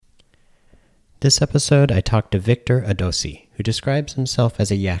This episode, I talked to Victor Adosi, who describes himself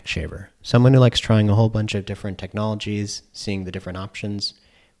as a yak shaver, someone who likes trying a whole bunch of different technologies, seeing the different options.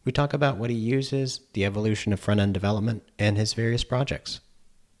 We talk about what he uses, the evolution of front-end development, and his various projects.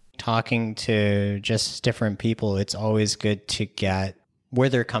 Talking to just different people, it's always good to get where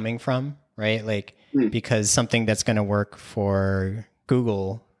they're coming from, right? Because something that's going to work for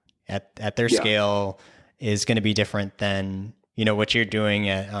Google at their scale is going to be different than what you're doing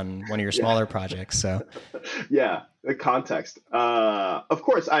on one of your smaller projects. So the context. Of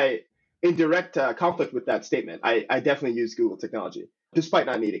course, in direct conflict with that statement, I definitely use Google technology despite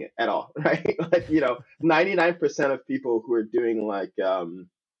not needing it at all, right? 99% of people who are doing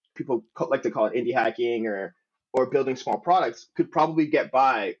people like to call it indie hacking or building small products could probably get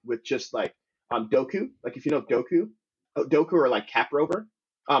by with just Doku. If you know Doku or CapRover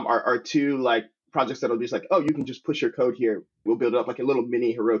are two projects that'll just you can just push your code here. We'll build it up like a little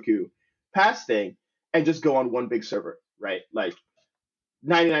mini Heroku pass thing and just go on one big server, right?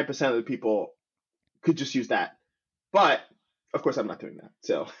 99% of the people could just use that. But of course, I'm not doing that.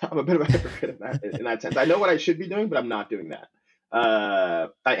 So I'm a bit of a hypocrite in that sense. I know what I should be doing, but I'm not doing that. I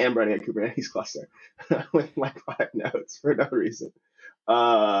am running a Kubernetes cluster with 5 nodes for no reason.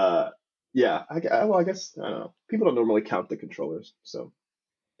 I guess, I don't know. People don't normally count the controllers. So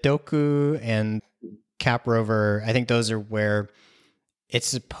Doku and CapRover, I think those are where it's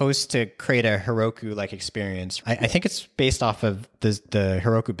supposed to create a Heroku-like experience. I think it's based off of the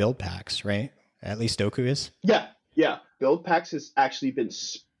Heroku build packs, right? At least Doku is. Yeah. Build packs has actually been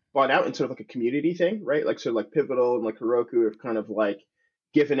spun out in sort of a community thing, right? Pivotal and Heroku have kind of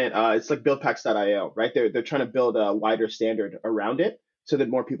given it. It's like buildpacks.io, right? They're trying to build a wider standard around it so that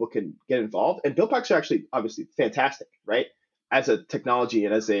more people can get involved. And build packs are actually obviously fantastic, right? As a technology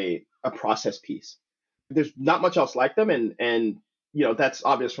and as a process piece. There's not much else like them, and that's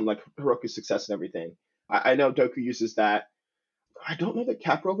obvious from Heroku's success and everything. I know Doku uses that. I don't know that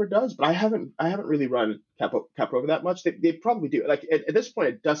CapRover does, but I haven't really run CapRover that much. They probably do. At this point,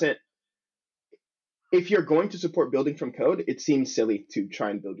 it doesn't. If you're going to support building from code, it seems silly to try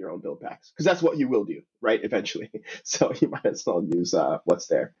and build your own build packs because that's what you will do, right? Eventually, so you might as well use what's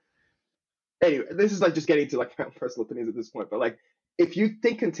there. Anyway, this is just getting to my personal opinions at this point, but if you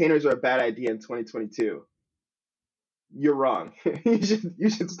think containers are a bad idea in 2022, you're wrong. you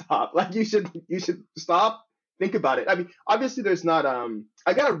should stop. You should stop. Think about it. I mean, obviously there's not,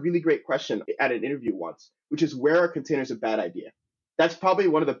 I got a really great question at an interview once, which is, where are containers a bad idea? That's probably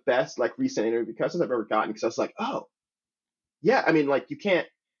one of the best recent interview questions I've ever gotten, because I was like, oh, yeah, I mean, it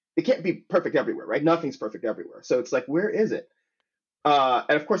can't be perfect everywhere, right? Nothing's perfect everywhere. So it's where is it?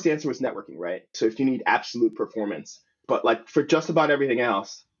 And of course the answer was networking, right? So if you need absolute performance, but for just about everything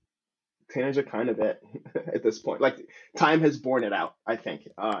else, containers are kind of it at this point. Time has borne it out, I think.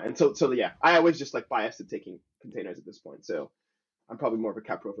 And so yeah, I always just biased to taking containers at this point. So I'm probably more of a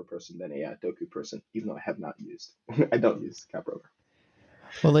CapRover person than a Doku person, even though I have not used. I don't use CapRover.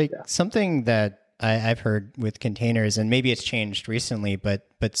 Well, something that I've heard with containers, and maybe it's changed recently, but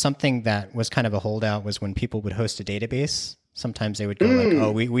something that was kind of a holdout was when people would host a database. Sometimes they would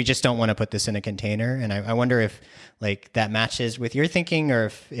go we just don't want to put this in a container. And I wonder if that matches with your thinking, or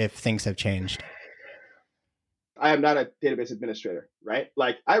if things have changed. I am not a database administrator, right?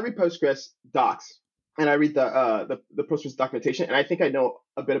 I read Postgres docs and I read the Postgres documentation, and I think I know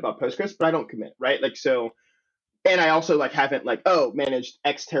a bit about Postgres, but I don't commit, right? And I also haven't managed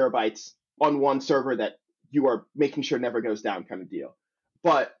X terabytes on one server that you are making sure never goes down kind of deal.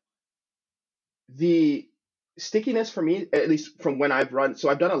 But the stickiness for me, at least from when I've run, so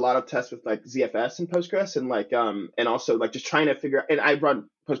I've done a lot of tests with ZFS and Postgres, and also just trying to figure out, and I run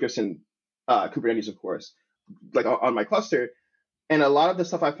Postgres in Kubernetes, of course, on my cluster, and a lot of the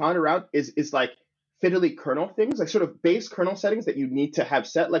stuff I found around is fiddly kernel things, sort of base kernel settings that you need to have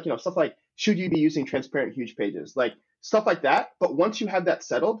set, stuff should you be using transparent huge pages, stuff like that. But once you have that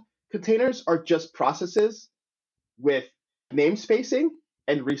settled, containers are just processes with namespacing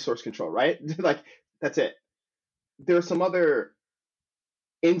and resource control, right? That's it. There are some other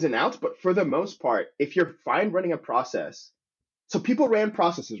ins and outs, but for the most part, if you're fine running a process, so people ran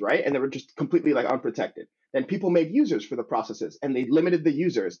processes, right? And they were just completely unprotected. Then people made users for the processes, and they limited the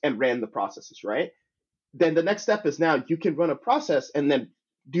users and ran the processes, right? Then the next step is, now you can run a process and then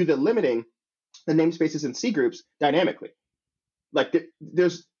do the limiting, the namespaces and C groups dynamically.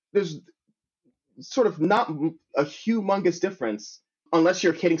 There's sort of not a humongous difference unless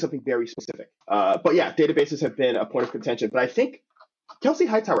you're hitting something very specific. But yeah, databases have been a point of contention. But I think Kelsey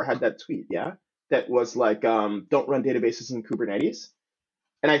Hightower had that tweet, that was don't run databases in Kubernetes.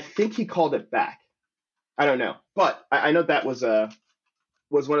 And I think he called it back. I don't know. But I know that was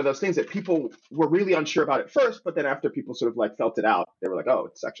was one of those things that people were really unsure about at first, but then after people sort of like felt it out, they were like, oh,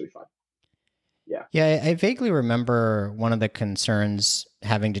 it's actually fun. Yeah. Yeah, I vaguely remember one of the concerns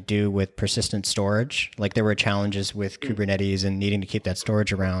having to do with persistent storage. Like there were challenges with Kubernetes and needing to keep that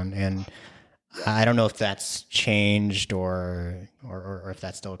storage around. And I don't know if that's changed or if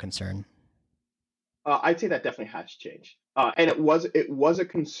that's still a concern. I'd say that definitely has changed, and it was a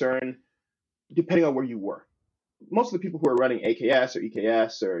concern depending on where you were. Most of the people who are running AKS or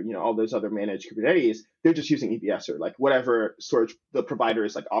EKS or all those other managed Kubernetes, they're just using EBS or like whatever storage the provider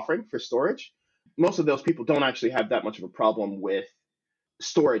is like offering for storage. Most of those people don't actually have that much of a problem with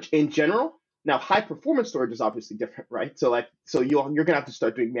storage in general. Now, high performance storage is obviously different, right? So you're gonna have to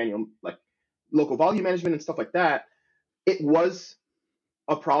start doing manual like local volume management and stuff like that. It was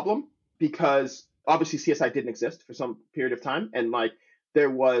a problem because obviously CSI didn't exist for some period of time, and like it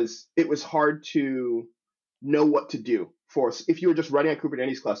was hard to know what to do for if you were just running a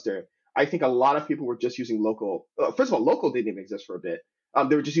Kubernetes cluster. I think a lot of people were just using local. First of all, local didn't even exist for a bit.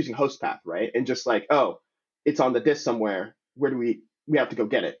 They were just using host path, right? And just like, oh, it's on the disk somewhere. Where do we have to go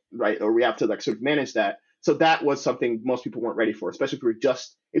get it, right? Or we have to like sort of manage that. So that was something most people weren't ready for, especially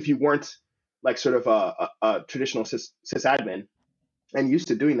if you weren't like sort of a traditional sysadmin and used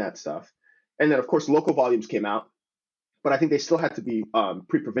to doing that stuff. And then of course local volumes came out, but I think they still had to be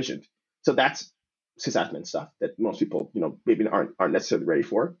pre-provisioned. So that's sysadmin stuff that most people, maybe aren't necessarily ready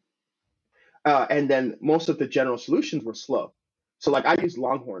for. And then most of the general solutions were slow. So like I used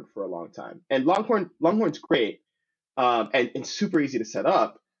Longhorn for a long time, and Longhorn's great, and super easy to set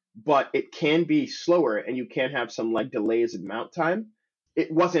up, but it can be slower and you can have some like delays in mount time.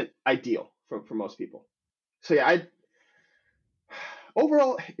 It wasn't ideal for most people. So yeah,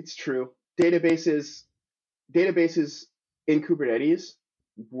 overall it's true. Databases in Kubernetes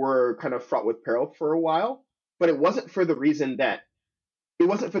were kind of fraught with peril for a while, but it wasn't for the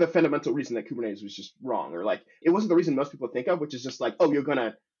fundamental reason that Kubernetes was just wrong, or like it wasn't the reason most people think of, which is just like, oh, you're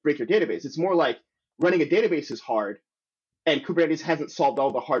gonna break your database. It's more like running a database is hard, and Kubernetes hasn't solved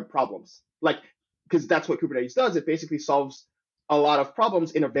all the hard problems. Like, because that's what Kubernetes does. It basically solves a lot of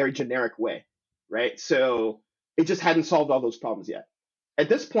problems in a very generic way, right? So it just hadn't solved all those problems yet. At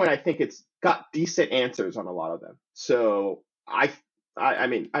this point, I think it's got decent answers on a lot of them. So I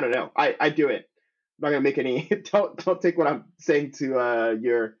mean, I don't know. I do it. I'm not gonna make any. Don't take what I'm saying to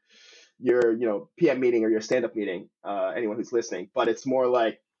your PM meeting or your stand up meeting. Anyone who's listening, but it's more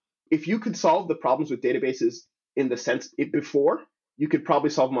like if you could solve the problems with databases in the sense before, you could probably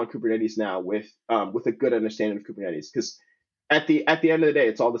solve them on Kubernetes now with a good understanding of Kubernetes. Because at the end of the day,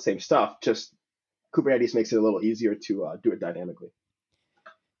 it's all the same stuff. Just Kubernetes makes it a little easier to do it dynamically.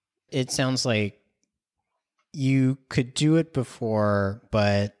 It sounds like you could do it before,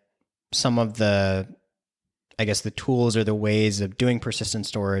 but some of the tools or the ways of doing persistent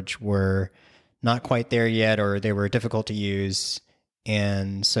storage were not quite there yet, or they were difficult to use.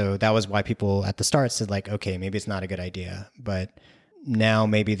 And so that was why people at the start said like, okay, maybe it's not a good idea. But now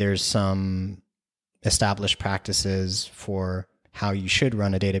maybe there's some established practices for how you should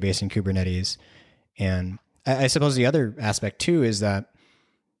run a database in Kubernetes. And I suppose the other aspect too is that,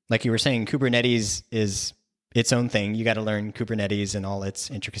 like you were saying, Kubernetes is its own thing. You got to learn Kubernetes and all its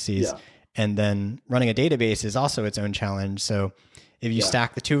intricacies. Yeah. And then running a database is also its own challenge. So if you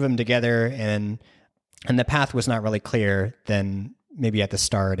stack the two of them together and the path was not really clear, then maybe at the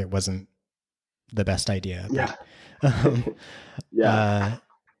start it wasn't the best idea. Yeah. But,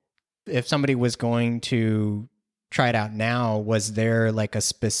 if somebody was going to try it out now, was there like a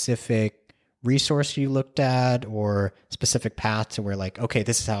specific resource you looked at or specific path to where like, okay,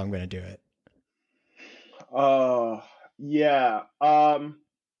 this is how I'm going to do it? Yeah.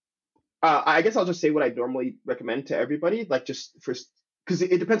 I guess I'll just say what I normally recommend to everybody, like just first, because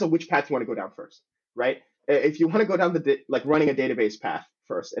it depends on which path you want to go down first, right? If you want to go down like running a database path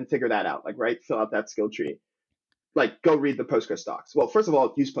first and figure that out, like, right, fill out that skill tree, like go read the Postgres docs. Well, first of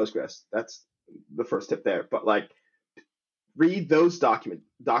all, use Postgres. That's the first tip there. But like read those documents,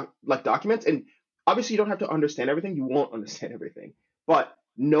 and obviously you don't have to understand everything. You won't understand everything, but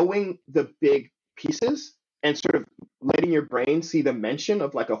knowing the big pieces and sort of letting your brain see the mention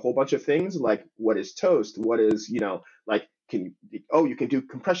of like a whole bunch of things, like what is toast, what is, like you can do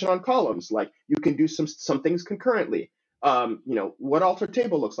compression on columns, like you can do some things concurrently, what alter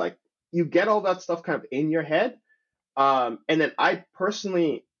table looks like. You get all that stuff kind of in your head, and then I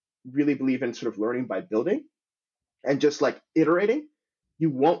personally really believe in sort of learning by building and just like iterating. You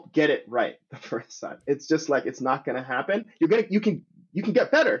won't get it right the first time. It's just like it's not going to happen. You can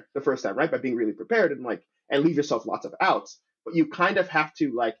get better the first time, right, by being really prepared and leave yourself lots of outs. But you kind of have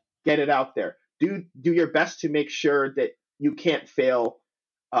to like get it out there. Do your best to make sure that you can't fail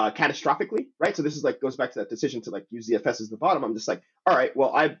catastrophically, right? So this is like goes back to that decision to like use ZFS as the bottom. I'm just like, all right,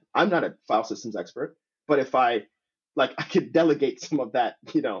 well, I'm not a file systems expert, but if I like I could delegate some of that,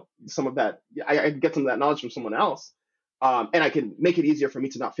 some of that, I can get some of that knowledge from someone else, and I can make it easier for me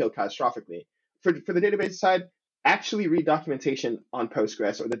to not fail catastrophically. For the database side, actually read documentation on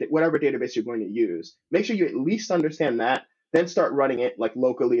Postgres or whatever database you're going to use. Make sure you at least understand that. Then start running it like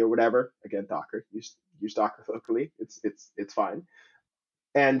locally or whatever. Again, Docker. Use Docker locally. It's fine.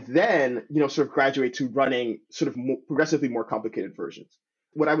 And then sort of graduate to running sort of progressively more complicated versions.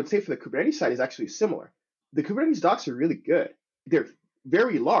 What I would say for the Kubernetes side is actually similar. The Kubernetes docs are really good. They're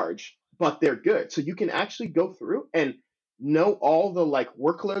very large, but they're good. So you can actually go through and know all the like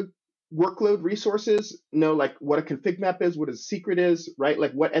workload resources, know like what a config map is, what a secret is, right?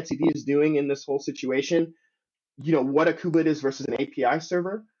 Like what etcd is doing in this whole situation, what a kubelet is versus an API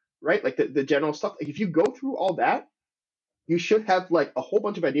server, right? Like the general stuff. Like if you go through all that, you should have like a whole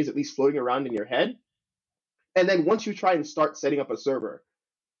bunch of ideas at least floating around in your head. And then once you try and start setting up a server,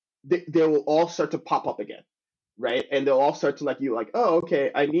 they will all start to pop up again, right? And they'll all start to oh,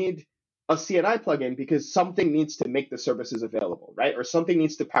 okay, I need a CNI plugin because something needs to make the services available, right? Or something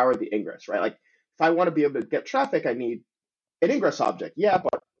needs to power the ingress, right? Like if I want to be able to get traffic, I need an ingress object. Yeah,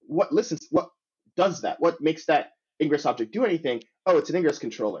 but what does that? What makes that ingress object do anything? Oh, it's an ingress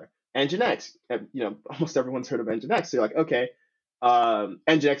controller. Nginx, almost everyone's heard of Nginx. So you're like, okay,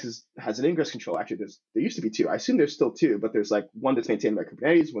 Nginx has an ingress control. Actually, there used to be two. I assume there's still two, but there's like one that's maintained by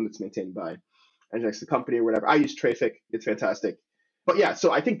Kubernetes, one that's maintained by Nginx, the company or whatever. I use Traefik. It's fantastic. But yeah,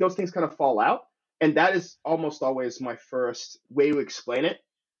 so I think those things kind of fall out. And that is almost always my first way to explain it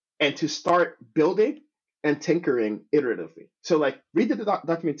and to start building and tinkering iteratively. So like read the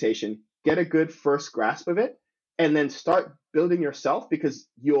documentation, get a good first grasp of it, and then start building yourself because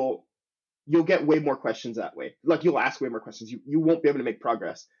you'll get way more questions that way. Like you'll ask way more questions. You won't be able to make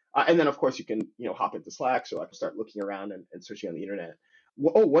progress. And then of course you can hop into Slack, so I can start looking around and searching on the internet.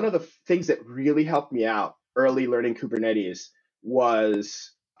 One of the things that really helped me out early learning Kubernetes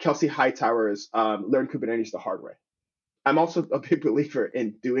was Kelsey Hightower's Learn Kubernetes the Hard Way. I'm also a big believer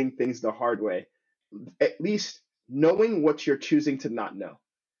in doing things the hard way, at least knowing what you're choosing to not know.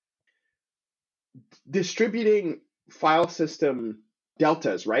 Distributing file system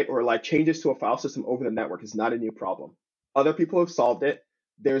deltas, right? Or like changes to a file system over the network is not a new problem. Other people have solved it.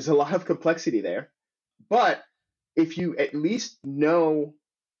 There's a lot of complexity there. But if you at least know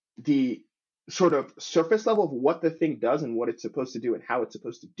the sort of surface level of what the thing does and what it's supposed to do and how it's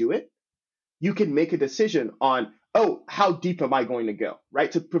supposed to do it, you can make a decision on, oh, how deep am I going to go,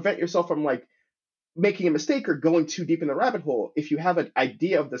 right? To prevent yourself from like making a mistake or going too deep in the rabbit hole. If you have an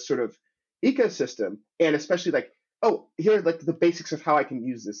idea of the sort of ecosystem, and especially like, oh, here are like the basics of how I can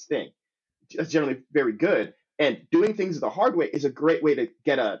use this thing, that's generally very good. And doing things the hard way is a great way to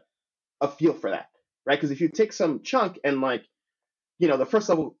get a feel for that, right? Because if you take some chunk and like, the first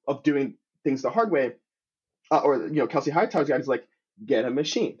level of doing things the hard way, or Kelsey Hightower's guide is like, get a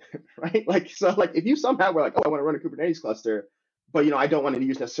machine, right? Like, so like if you somehow were like, oh, I want to run a Kubernetes cluster, but I don't want to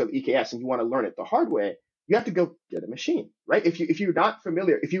use necessarily EKS and you want to learn it the hard way, you have to go get a machine, right? If you're not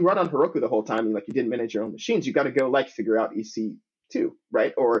familiar, if you run on Heroku the whole time and like you didn't manage your own machines, you got to go like figure out EC2,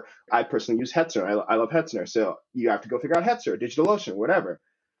 right? Or I personally use Hetzner. I love Hetzner, so you have to go figure out Hetzner, DigitalOcean, whatever,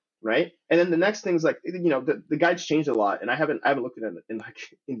 right? And then the next thing's like, the guides changed a lot, and I haven't looked at it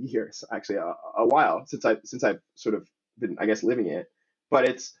in years, actually, a while since I've sort of been, I guess, living it. But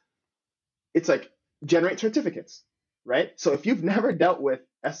it's like generate certificates, right? So if you've never dealt with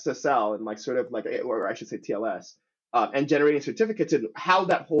SSL and like sort of like, or I should say TLS, and generating certificates and how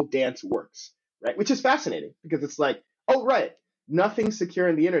that whole dance works, right? Which is fascinating because it's like, oh, right, nothing's secure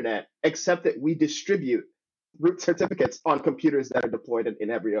in the internet except that we distribute root certificates on computers that are deployed in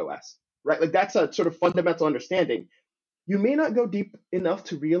every OS, right? Like that's a sort of fundamental understanding. You may not go deep enough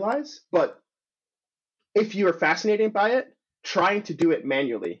to realize, but if you are fascinated by it, trying to do it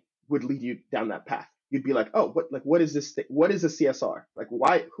manually would lead you down that path. You'd be like, oh, what is this thing? What is a CSR? Like,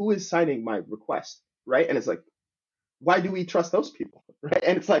 why? Who is signing my request, right? And it's like, why do we trust those people, right?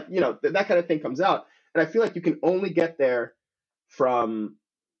 And it's like, that kind of thing comes out. And I feel like you can only get there from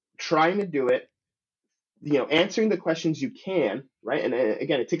trying to do it, answering the questions you can, right? And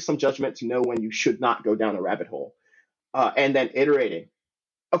again, it takes some judgment to know when you should not go down a rabbit hole, and then iterating.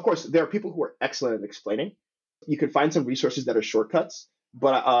 Of course, there are people who are excellent at explaining. You can find some resources that are shortcuts,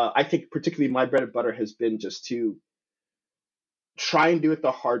 but I think particularly my bread and butter has been just to try and do it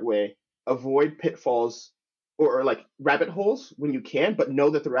the hard way, avoid pitfalls or like rabbit holes when you can, but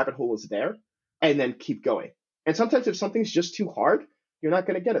know that the rabbit hole is there, and then keep going. And sometimes if something's just too hard, you're not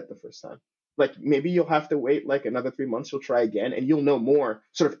going to get it the first time. Like maybe you'll have to wait like another 3 months, you'll try again, and you'll know more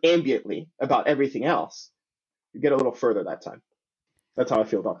sort of ambiently about everything else. You get a little further that time. That's how I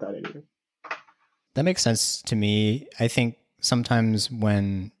feel about that anyway. That makes sense to me. I think sometimes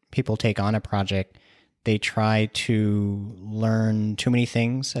when people take on a project, they try to learn too many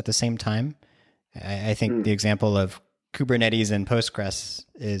things at the same time. I think the example of Kubernetes and Postgres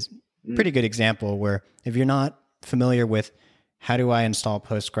is a pretty good example where if you're not familiar with how do I install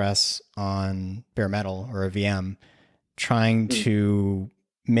Postgres on bare metal or a VM, trying to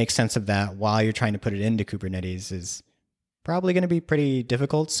make sense of that while you're trying to put it into Kubernetes is probably going to be pretty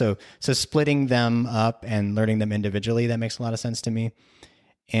difficult. So splitting them up and learning them individually, that makes a lot of sense to me.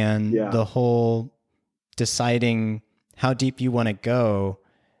 And the whole deciding how deep you want to go,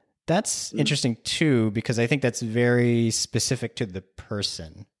 that's interesting too, because I think that's very specific to the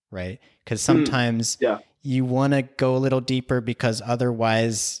person, right? Because sometimes you want to go a little deeper because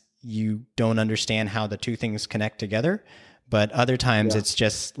otherwise you don't understand how the two things connect together. But other times it's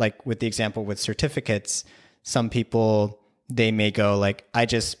just like with the example with certificates, some people, they may go like, I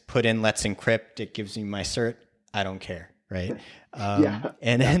just put in Let's Encrypt, it gives me my cert, I don't care, right?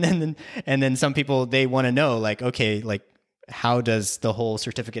 And then some people, they want to know like, okay, like how does the whole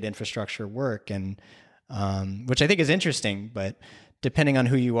certificate infrastructure work? And which I think is interesting, but depending on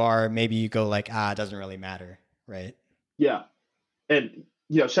who you are, maybe you go like, it doesn't really matter, right? Yeah. And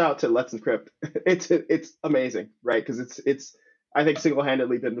shout out to Let's Encrypt. It's amazing, right? Because it's I think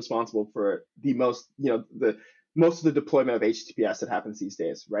single-handedly been responsible for the most, the most of the deployment of HTTPS that happens these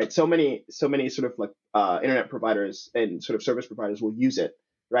days, right? So many sort of like internet providers and sort of service providers will use it,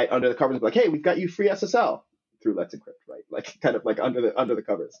 right, under the covers of like, hey, we've got you free SSL through Let's Encrypt, right? Like kind of like under the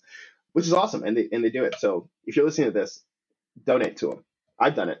covers, which is awesome, and they do it. So if you're listening to this, donate to them.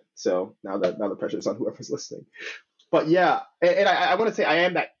 I've done it, so now the pressure is on whoever's listening. But yeah, and I want to say I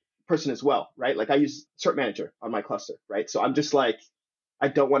am that person as well, right? Like I use Cert Manager on my cluster, right? So I'm just like, I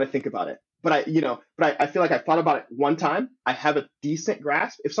don't want to think about it. But I feel like I thought about it one time. I have a decent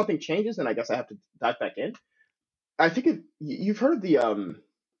grasp. If something changes, then I guess I have to dive back in. I think you've heard of the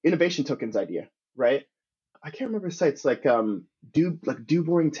innovation tokens idea, right? I can't remember the sites like do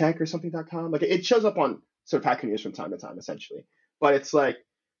boring tech or something.com. Like it shows up on sort of Hacker News from time to time, essentially. But it's like,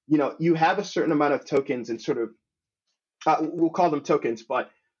 you have a certain amount of tokens and sort of we'll call them tokens,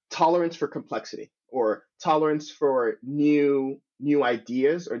 but tolerance for complexity or tolerance for new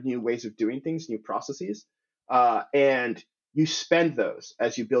ideas or new ways of doing things, new processes, and you spend those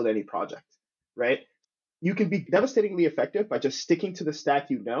as you build any project, right? You can be devastatingly effective by just sticking to the stack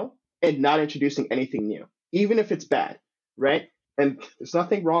and not introducing anything new, even if it's bad, right? And there's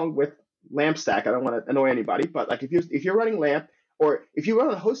nothing wrong with LAMP stack. I don't want to annoy anybody, but like if you're running LAMP or if you run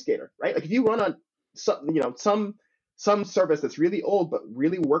on HostGator, right? Like if you run on some service that's really old but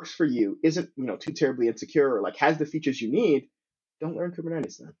really works for you, isn't too terribly insecure or like has the features you need, don't learn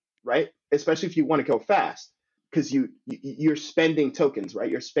Kubernetes then, right? Especially if you want to go fast, because you're spending tokens, right?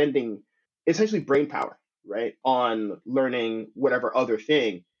 You're spending essentially brain power, right, on learning whatever other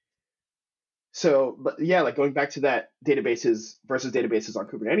thing. So, but yeah, like going back to that databases versus databases on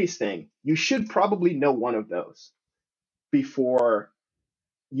Kubernetes thing, you should probably know one of those before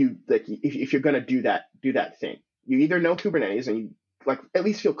you like if you're going to do that thing. You either know Kubernetes and you like at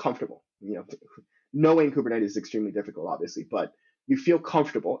least feel comfortable. Knowing Kubernetes is extremely difficult, obviously, but you feel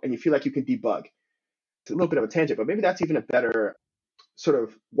comfortable and you feel like you can debug. It's a little bit of a tangent, but maybe that's even a better sort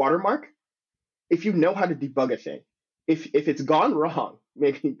of watermark. If you know how to debug a thing, if it's gone wrong,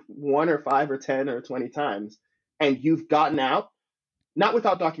 maybe 1 or 5 or 10 or 20 times, and you've gotten out, not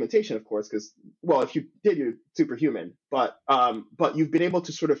without documentation, of course, because, well, if you did, you're superhuman, but you've been able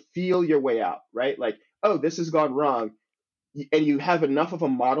to sort of feel your way out, right? Like, oh, this has gone wrong. And you have enough of a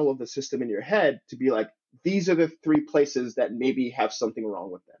model of the system in your head to be like, these are the 3 places that maybe have something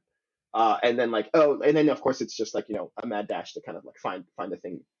wrong with them. And then like, and then of course it's just like, a mad dash to kind of like find the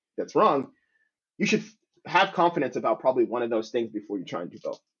thing that's wrong. You should have confidence about probably one of those things before you try and do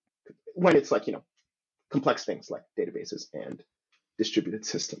both. When it's like, complex things like databases and distributed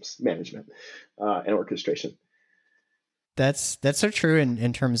systems management and orchestration. That's so true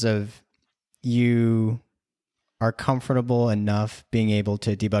in terms of you are comfortable enough being able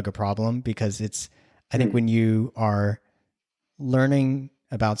to debug a problem, because I think when you are learning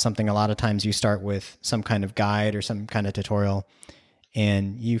about something, a lot of times you start with some kind of guide or some kind of tutorial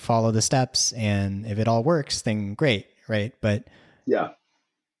and you follow the steps, and if it all works, then great, right? But yeah,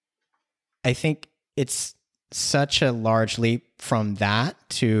 I think it's such a large leap from that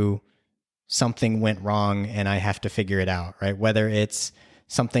to something went wrong and I have to figure it out, right? Whether it's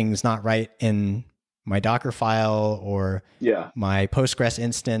something's not right in my Docker file or Yeah. my Postgres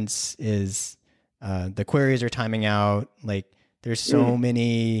instance is the queries are timing out. Like there's so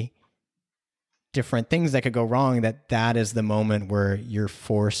many different things that could go wrong that is the moment where you're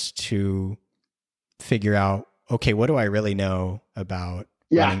forced to figure out, okay, what do I really know about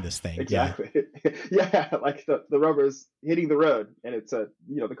Yeah, running this thing? Yeah. exactly. Yeah, like the rubber is hitting the road and it's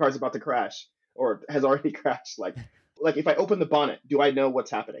the car's about to crash or has already crashed. Like if I open the bonnet, do I know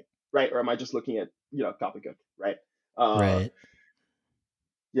what's happening? Right? Or am I just looking at, gobbledygook, right? Uh Right.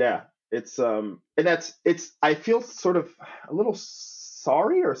 yeah, and it's I feel sort of a little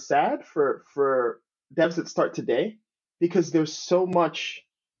sorry or sad for devs that start today because there's so much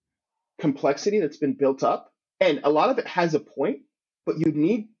complexity that's been built up, and a lot of it has a point, but you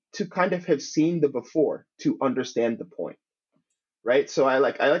need to kind of have seen the before to understand the point, right? So I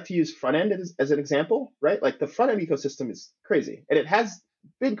like to use front end as an example, right? Like the front end ecosystem is crazy, and it has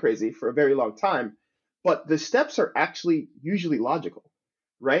been crazy for a very long time, but the steps are actually usually logical,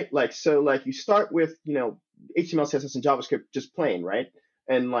 right? Like so, like you start with HTML, CSS, and JavaScript just plain, right?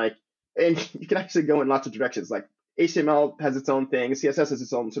 And and you can actually go in lots of directions. Like HTML has its own thing, CSS has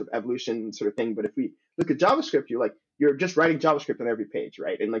its own sort of evolution sort of thing. But if we look at JavaScript, you're just writing JavaScript on every page,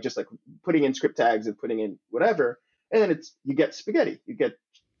 right? And like just like putting in script tags and putting in whatever, and then you get spaghetti. You get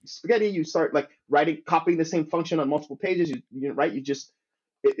spaghetti. You start like writing, copying the same function on multiple pages. Right.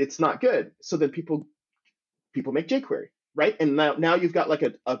 It's not good. So then people make jQuery, right? And now you've got like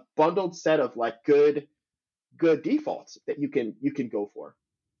a bundled set of like good defaults that you can go for,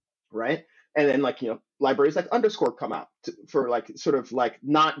 right? And then like libraries like underscore come out for like sort of like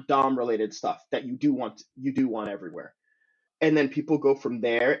not DOM related stuff that you do want everywhere. And then people go from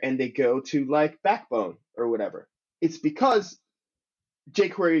there and they go to like Backbone or whatever. It's because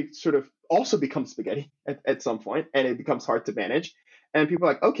jQuery sort of also becomes spaghetti at some point, and it becomes hard to manage. And people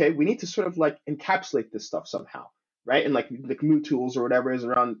are like, okay, we need to sort of like encapsulate this stuff somehow, right? And like MooTools or whatever is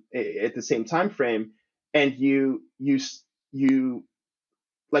around at the same time frame, and you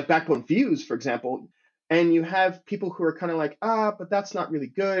like Backbone Views, for example, and you have people who are kind of like, but that's not really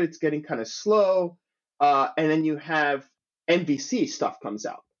good. It's getting kind of slow. And then you have MVC stuff comes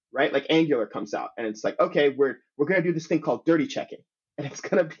out, right? Like Angular comes out, and it's like, okay, we're gonna do this thing called dirty checking, and it's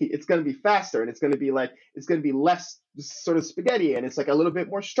gonna be faster, and it's gonna be less sort of spaghetti, and it's like a little bit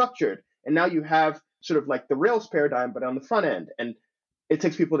more structured. And now you have sort of like the Rails paradigm, but on the front end, and it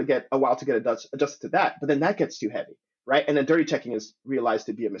takes people to get a while to get adjusted to that. But then that gets too heavy, right? And then dirty checking is realized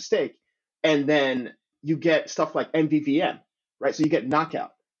to be a mistake. And then you get stuff like MVVM, right? So you get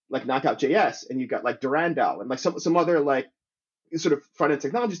Knockout, like Knockout JS, and you got like Durandal and like some other like sort of front end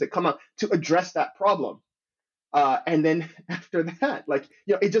technologies that come out to address that problem. And then after that, like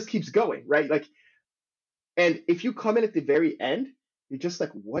it just keeps going, right? Like, and if you come in at the very end, you're just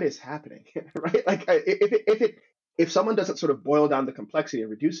like, what is happening, right? Like if someone doesn't sort of boil down the complexity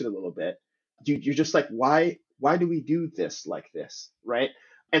and reduce it a little bit, you're just like, why do we do this like this, right?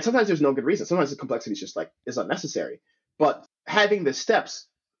 And sometimes there's no good reason. Sometimes the complexity is unnecessary. But having the steps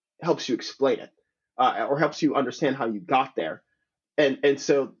helps you explain it, or helps you understand how you got there. And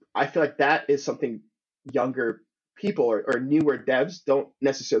so I feel like that is something younger people or newer devs don't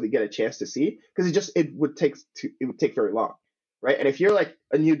necessarily get a chance to see, because it would take very long, right? And if you're like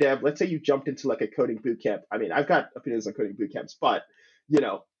a new dev, let's say you jumped into like a coding boot camp. I mean, I've got opinions on coding boot camps, but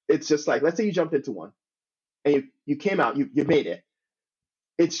it's just like, let's say you jumped into one and you came out, you made it.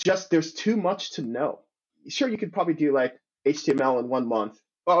 It's just there's too much to know. Sure, you could probably do like HTML in 1 month.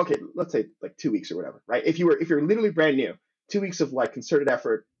 Well, okay, let's say like 2 weeks or whatever, right? If you're literally brand new, 2 weeks of like concerted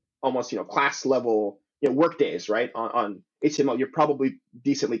effort, almost class level work days, right? On HTML, you're probably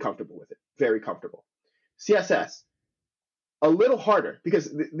decently comfortable with it, very comfortable. CSS, a little harder,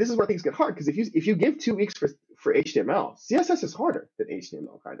 because this is where things get hard. Because if you give 2 weeks for HTML, CSS is harder than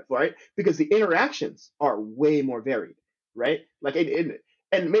HTML, kind of, right? Because the interactions are way more varied, right? Like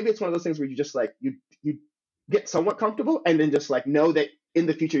and maybe it's one of those things where you just like you get somewhat comfortable, and then just like know that in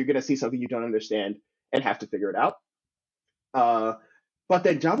the future you're going to see something you don't understand and have to figure it out. But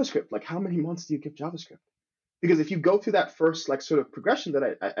then JavaScript, like how many months do you give JavaScript? Because if you go through that first like sort of progression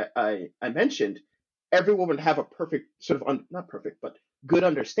that I mentioned, everyone would have a perfect sort of not perfect, but good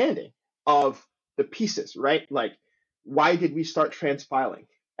understanding of the pieces, right? Like, why did we start transpiling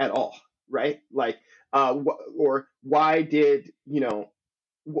at all, right? Like, or why did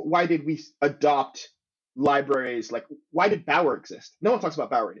we adopt libraries? Like, why did Bower exist? No one talks about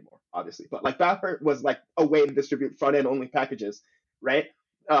Bower anymore, obviously, but like Bower was like a way to distribute front end only packages, right?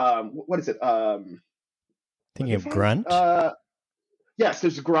 What is it? Thinking of Grunt. Yes,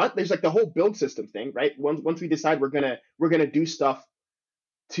 there's Grunt. There's like the whole build system thing, right? Once we decide we're gonna do stuff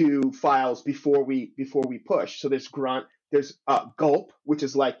to files before we push. So there's grunt, there's gulp, which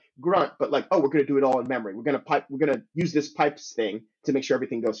is like grunt, but like, oh, we're gonna do it all in memory. We're gonna use this pipes thing to make sure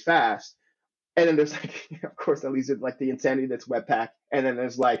everything goes fast. And then there's like, of course, that leads to like the insanity that's Webpack. And then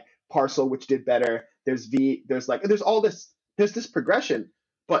there's like Parcel, which did better. There's there's all this, there's this progression.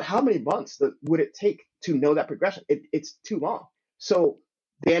 But how many months would it take to know that progression? It's too long. So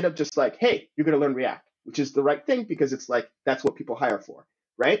they end up just like, hey, you're going to learn React, which is the right thing because it's like, that's what people hire for,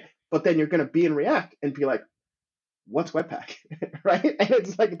 right? But then you're going to be in React and be like, what's Webpack, right? And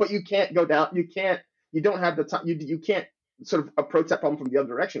it's like, but you can't go down, you don't have the time, you can't sort of approach that problem from the other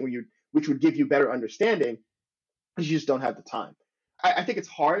direction which would give you better understanding because you just don't have the time. I think it's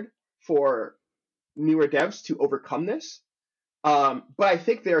hard for newer devs to overcome this. But I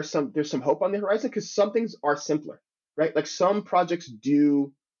think there's some hope on the horizon because some things are simpler, right? Like some projects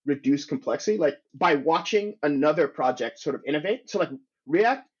do reduce complexity, like by watching another project sort of innovate. So like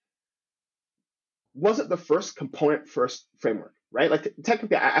React wasn't the first component first framework, right? Like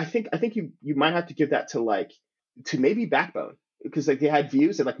technically, I think you might have to give that to maybe Backbone because like they had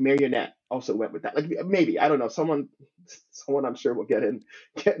Views and like Marionette also went with that. Like maybe I don't know. Someone I'm sure will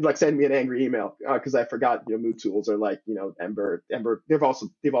like send me an angry email because I forgot Mood Tools or like Ember. They've also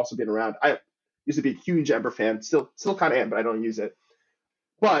been around. I used to be a huge Ember fan. Still kind of am, but I don't use it.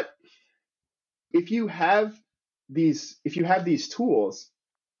 But if you have these tools,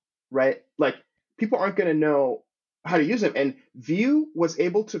 right? Like people aren't going to know how to use them. And Vue was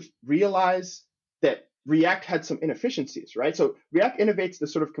able to realize that React had some inefficiencies, right? So React innovates the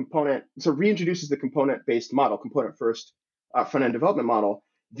sort of reintroduces the component-based model, component-first front-end development model.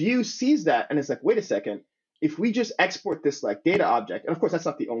 Vue sees that and is like, wait a second, if we just export this like data object, and of course that's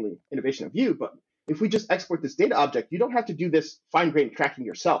not the only innovation of Vue, but if we just export this data object, you don't have to do this fine-grained tracking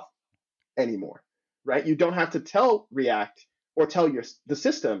yourself anymore, right? You don't have to tell React or tell the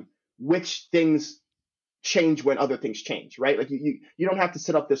system which things change when other things change, right? Like you don't have to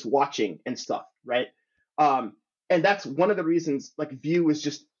set up this watching and stuff, right? And that's one of the reasons like Vue is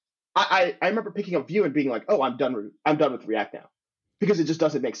just I remember picking up Vue and being like, oh, I'm done with React now, because it just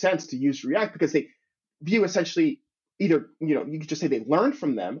doesn't make sense to use React because Vue essentially either you could just say they learned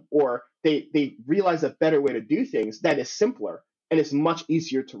from them or they realize a better way to do things that is simpler and is much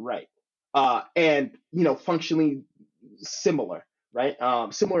easier to write and functionally similar, right?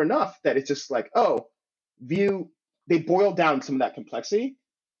 Similar enough that it's just like, oh, Vue, they boiled down some of that complexity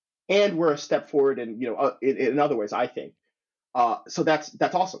and we're a step forward in other ways, I think. So that's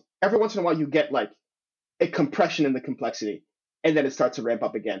awesome. Every once in a while you get like a compression in the complexity and then it starts to ramp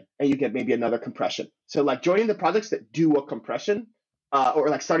up again and you get maybe another compression. So like joining the projects that do a compression or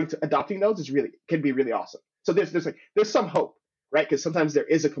like starting to adopting those can be really awesome. So there's some hope, right? Because sometimes there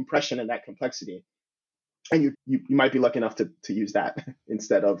is a compression in that complexity and you might be lucky enough to use that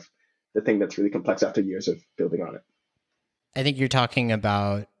instead of the thing that's really complex after years of building on it. I think you're talking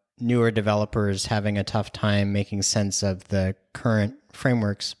about newer developers having a tough time making sense of the current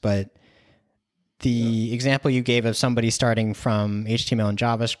frameworks, but the example you gave of somebody starting from HTML and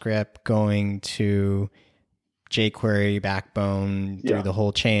JavaScript going to jQuery, Backbone, through the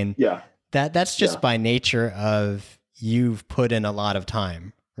whole chain, that's just by nature of you've put in a lot of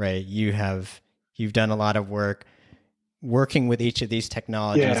time, right? You've done a lot of work working with each of these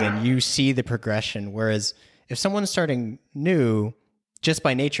technologies and you see the progression. Whereas if someone's starting new, just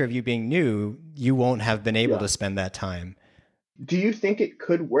by nature of you being new, you won't have been able to spend that time. Do you think it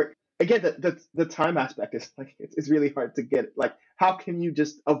could work? Again, the time aspect is like, it's really hard to get. Like, how can you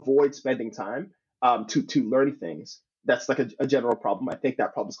just avoid spending time to learn things? That's like a general problem. I think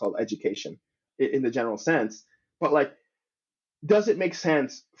that problem is called education in the general sense. But like, does it make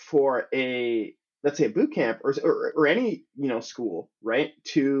sense for let's say a boot camp or any school, right,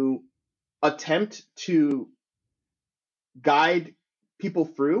 to attempt to guide people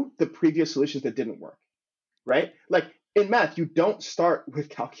through the previous solutions that didn't work, right? Like in math, you don't start with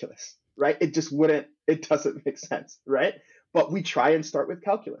calculus, right? It doesn't make sense, right? But we try and start with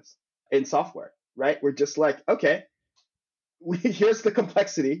calculus in software, right? We're just like, okay, here's the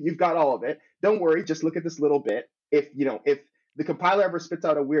complexity. You've got all of it. Don't worry, just look at this little bit. If the compiler ever spits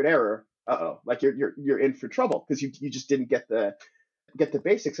out a weird error, like you're in for trouble because you just didn't get the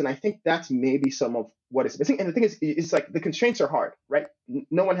basics. And I think that's maybe some of what is missing. And the thing is, it's like the constraints are hard, right?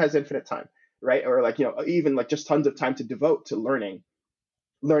 No one has infinite time, right? Or like, even like just tons of time to devote to learning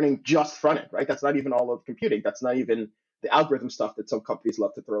just front end, right? That's not even all of computing. That's not even the algorithm stuff that some companies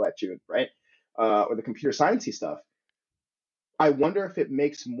love to throw at you, right? Or the computer sciencey stuff. I wonder if it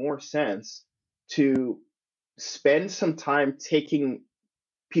makes more sense to spend some time taking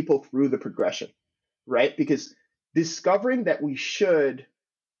people through the progression, right? Because discovering that we should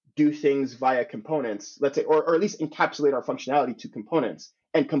do things via components, let's say, or at least encapsulate our functionality to components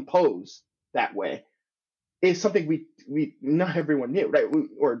and compose that way, is something we not everyone knew, right?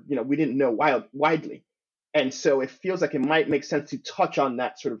 We didn't know widely. And so it feels like it might make sense to touch on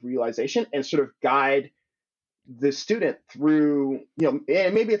that sort of realization and sort of guide the student through, and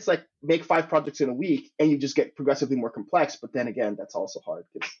maybe it's like make 5 projects in a week and you just get progressively more complex. But then again, that's also hard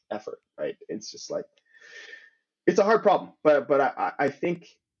because effort, right? It's just like, it's a hard problem. But I think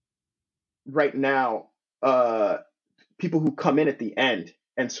right now, people who come in at the end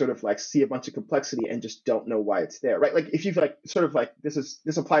and sort of like see a bunch of complexity and just don't know why it's there, right? Like if you've like sort of like this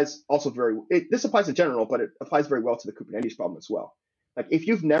applies also this applies in general, but it applies very well to the Kubernetes problem as well. Like if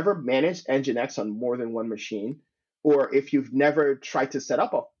you've never managed Nginx on more than one machine, or if you've never tried to set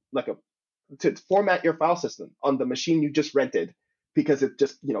up to format your file system on the machine you just rented because it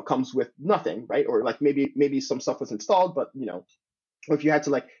just comes with nothing, right? Or like maybe some stuff was installed, but or if you had to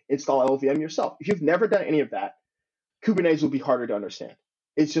like install LLVM yourself. If you've never done any of that, Kubernetes will be harder to understand.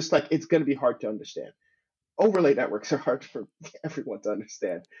 It's just like, it's going to be hard to understand. Overlay networks are hard for everyone to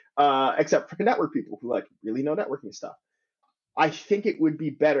understand, except for network people who like really know networking stuff. I think it would be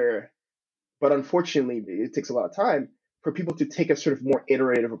better, but unfortunately it takes a lot of time for people to take a sort of more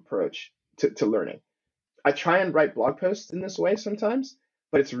iterative approach to learning. I try and write blog posts in this way sometimes,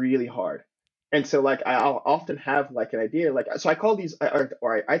 but it's really hard. And so like I'll often have like an idea, like, so I call these,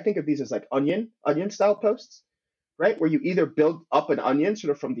 or I think of these as like onion style posts, right? Where you either build up an onion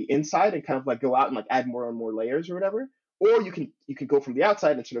sort of from the inside and kind of like go out and like add more and more layers or whatever, or you can go from the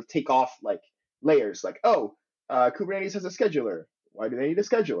outside and sort of take off like layers, like, Kubernetes has a scheduler. Why do they need a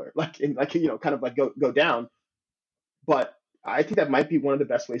scheduler? Kind of like go down. But I think that might be one of the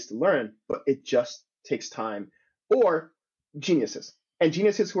best ways to learn, but it just takes time. Or geniuses, and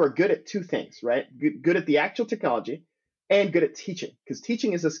geniuses who are good at 2 things, right? Good at the actual technology and good at teaching, because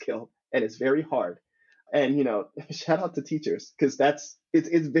teaching is a skill and it's very hard. And, shout out to teachers, because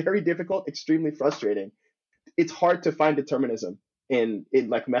it's very difficult, extremely frustrating. It's hard to find determinism in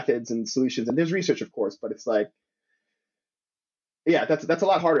like methods and solutions. And there's research, of course, but it's like, yeah, that's a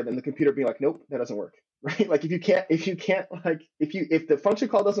lot harder than the computer being like, nope, that doesn't work, right? Like if the function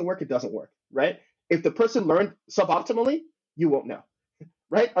call doesn't work, it doesn't work, right? If the person learned suboptimally, you won't know,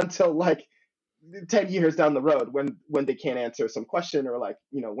 right? Until like 10 years down the road when they can't answer some question, or like,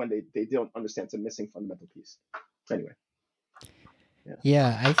 when they don't understand some missing fundamental piece. Anyway.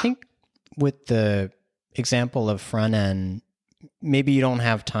 Yeah, I think with the example of front end, maybe you don't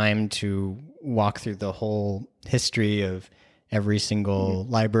have time to walk through the whole history of every single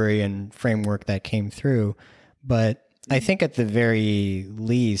library and framework that came through. But I think at the very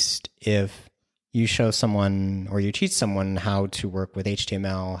least, if you show someone or you teach someone how to work with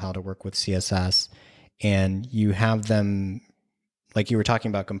HTML, how to work with CSS, and you have them, like you were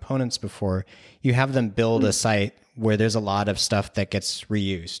talking about components before, you have them build a site where there's a lot of stuff that gets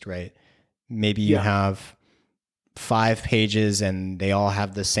reused, right? Maybe you have 5 pages and they all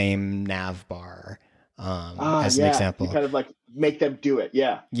have the same nav bar as an example. You kind of like make them do it.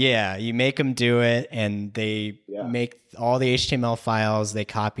 Yeah. Yeah. You make them do it and they make all the HTML files, they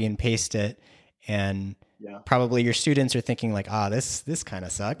copy and paste it. And probably your students are thinking like, this kind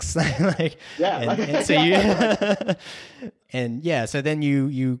of sucks. Like, and so you, and so then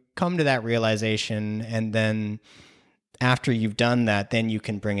you come to that realization, and then after you've done that, then you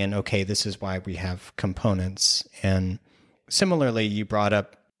can bring in, okay, this is why we have components. And similarly, you brought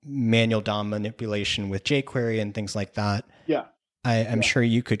up manual DOM manipulation with jQuery and things like that. Yeah. I'm sure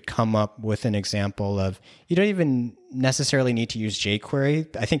you could come up with an example of, you don't even necessarily need to use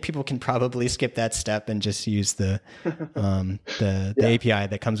jQuery. I think people can probably skip that step and just use the API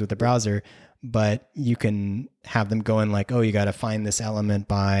that comes with the browser. But you can have them go in like, you got to find this element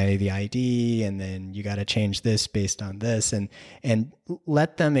by the ID, and then you got to change this based on this, and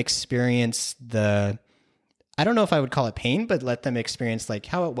let them experience I don't know if I would call it pain, but let them experience like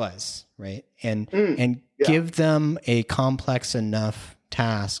how it was, right? And give them a complex enough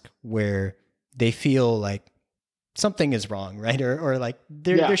task where they feel like something is wrong, right? Or like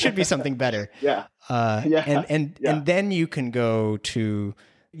there should be something better. And then you can go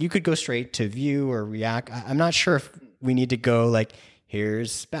straight to Vue or React. I'm not sure if we need to go like,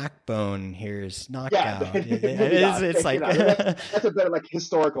 here's Backbone, here's Knockout. It's like that's a bit of like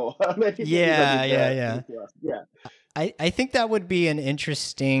historical. Yeah. I think that would be an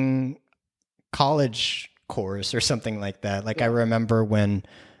interesting college course or something like that. Like I remember when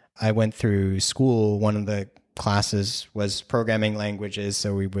I went through school, one of the classes was programming languages,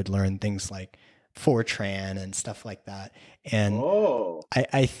 so we would learn things like Fortran and stuff like that. And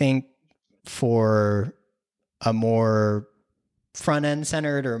I think for a more front end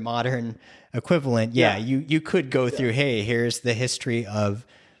centered or modern equivalent, yeah, Yeah, you could go yeah, through, hey, here's the history of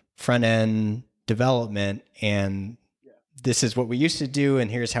front end development, and yeah, this is what we used to do,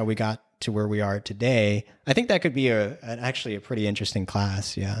 and here's how we got to where we are today. I think that could be actually a pretty interesting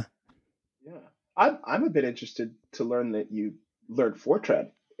class. Yeah. yeah. I'm a bit interested to learn that you learned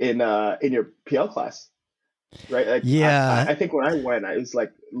Fortran in your PL class, right? Like Yeah. I think when I went, I was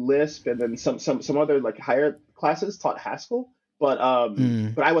like Lisp, and then some other like higher classes taught Haskell,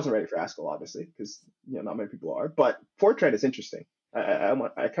 Mm. but I wasn't ready for Haskell obviously because not many people are. But Fortran is interesting. I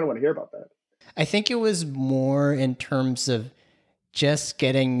kind of want to hear about that. I think it was more in terms of just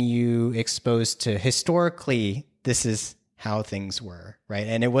getting you exposed to historically, this is how things were, right?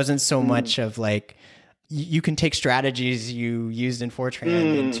 And it wasn't so Mm, much of like, you can take strategies you used in Fortran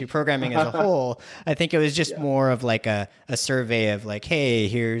mm. into programming as a whole. I think it was just Yeah. more of like a survey of like, hey,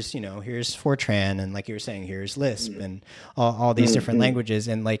 here's, here's Fortran. And like you were saying, here's Lisp Mm, and all these mm, different mm. languages.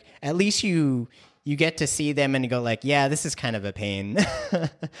 And like, at least you get to see them and you go like, yeah, this is kind of a pain.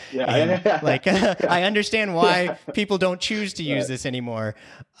 Yeah. And Yeah. like, I understand why Yeah. people don't choose to use Right. this anymore.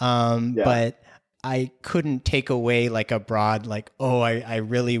 Yeah. But I couldn't take away like a broad, like, oh, I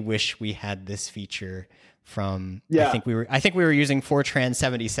really wish we had this feature from, Yeah. I think we were using Fortran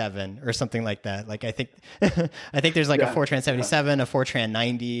 77 or something like that. Like, I think, I think there's like a Yeah. Fortran Yeah. 77, a Fortran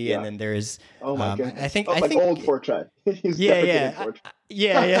 90, and Yeah. then there's, Oh my goodness. Oh, I like old think, Fortran. He's yeah, deprecating yeah, Fortran.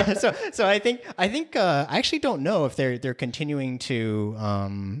 yeah, yeah. So I think, I actually don't know if they're continuing to,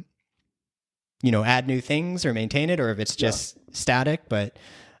 add new things or maintain it, or if it's Yeah. just static. But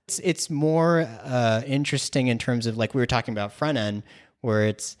it's more interesting in terms of like we were talking about front end, where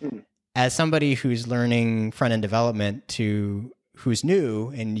it's Mm, as somebody who's learning front end development to who's new,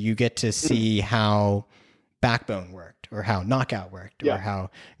 and you get to mm. see how Backbone worked, or how Knockout worked, or Yeah. how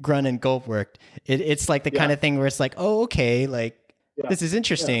Grunt and Gulp worked. It's like the kind Yeah. of thing where it's like, oh, okay, like Yeah. this is Yeah.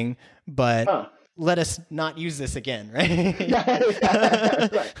 interesting, but Huh. let us not use this again, right? Yeah. Yeah.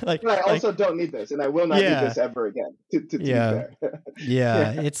 Right. But I like also don't need this, and I will not need yeah, this ever again. To be yeah, fair.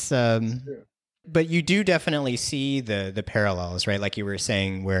 yeah. Yeah. It's It's true. but you do definitely see the parallels, right? Like you were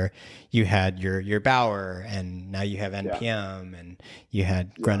saying, where you had your Bower, and now you have Yeah. npm, and you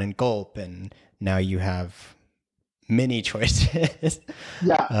had Grunt Yeah. and Gulp, and now you have many choices.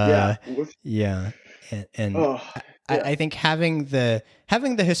 Yeah. Yeah. uh, yeah, and Oh. Yeah. I think having the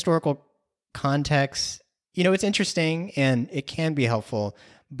historical context, it's interesting and it can be helpful.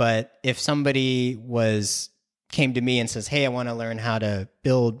 But if somebody came to me and says, "Hey, I want to learn how to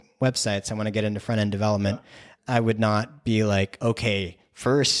build websites. I want to get into front end development," I would not be like, "Okay,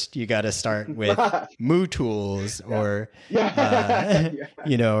 first you got to start with Yeah. Moo Tools Yeah. or Yeah.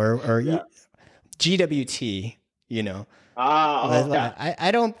 Yeah. or Yeah. GWT." You know, Ah. Oh, yeah. That's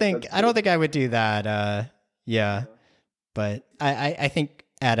I don't true. think I would do that. Yeah, Uh-huh. but I think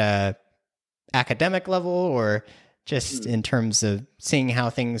at a academic level, or just Mm. in terms of seeing how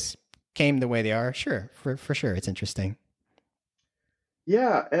things came the way they are, sure, for sure, it's interesting.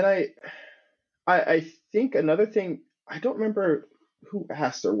 Yeah. And I think another thing, I don't remember who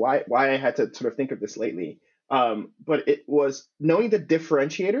asked or why I had to sort of think of this lately. But it was knowing the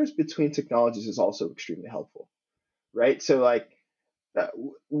differentiators between technologies is also extremely helpful, right? So like,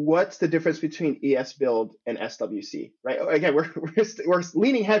 what's the difference between ES Build and SWC, right? Again, we're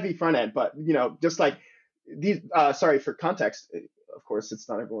leaning heavy front end, but just like these. Sorry for context. Of course, it's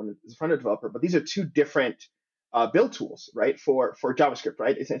not everyone is a front end developer, but these are two different build tools, right? For JavaScript,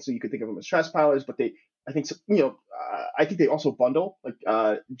 right? Essentially, you could think of them as transpilers, but I think, I think they also bundle.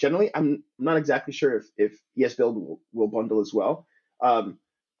 Like generally, I'm not exactly sure if ES Build will bundle as well,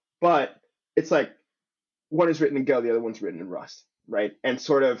 but it's like one is written in Go, the other one's written in Rust, right? And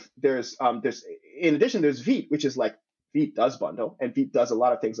sort of there's in addition there's Vite, which is like Vite does bundle, and Vite does a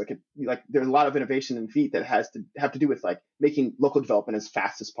lot of things like there's a lot of innovation in Vite that has to have to do with like making local development as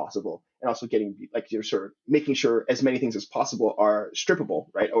fast as possible, and also getting like you're sort of making sure as many things as possible are strippable,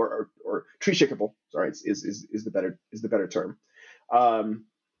 right? Or tree shakeable. Sorry, is the better term. Um,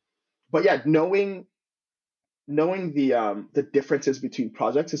 but yeah, knowing the differences between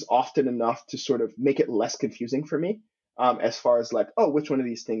projects is often enough to sort of make it less confusing for me, as far as like, oh, which one of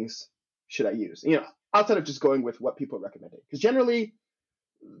these things should I use? Outside of just going with what people are recommending, because generally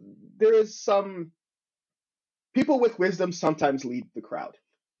there is some people with wisdom sometimes lead the crowd,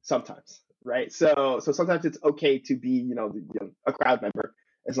 sometimes, right? So sometimes it's okay to be a crowd member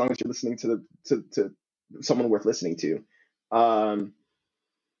as long as you're listening to someone worth listening to. Um,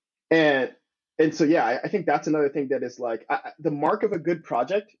 and so yeah, I think that's another thing that is like the mark of a good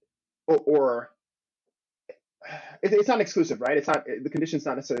project, or it's not exclusive, right? It's not, the condition's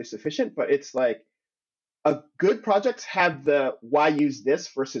not necessarily sufficient, but it's like a good projects have the why use this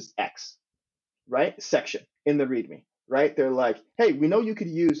versus X, right? Section in the README, right? They're like, hey, we know you could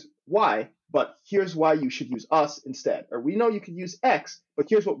use Y, but here's why you should use us instead. Or we know you could use X, but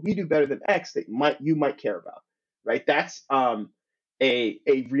here's what we do better than X that you might care about, right? That's a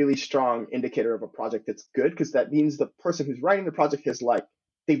really strong indicator of a project that's good, because that means the person who's writing the project has like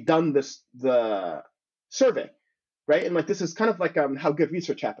they've done the survey, right? And like this is kind of like how good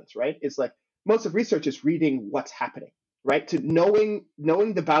research happens, right? It's like most of research is reading what's happening, right? To knowing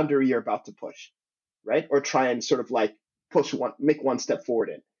the boundary you're about to push, right? Or try and sort of like make one step forward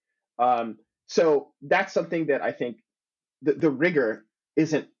in. So that's something that I think the rigor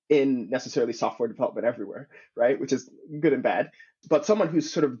isn't in necessarily software development everywhere, right? Which is good and bad. But someone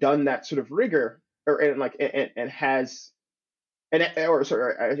who's sort of done that sort of rigor, and has, or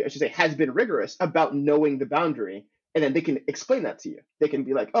sorry, I should say, has been rigorous about knowing the boundary, and then they can explain that to you. They can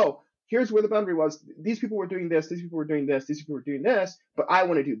be like, oh, here's where the boundary was. These people were doing this. These people were doing this. These people were doing this. But I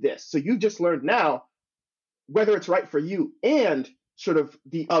want to do this. So you just learned now whether it's right for you and sort of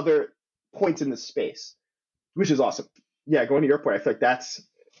the other points in the space, which is awesome. Yeah, going to your point, I feel like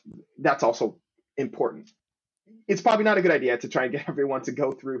that's also important. It's probably not a good idea to try and get everyone to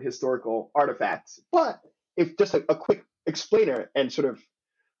go through historical artifacts, but if just a quick explainer and sort of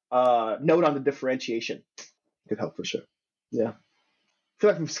note on the differentiation could help for sure. Yeah. I feel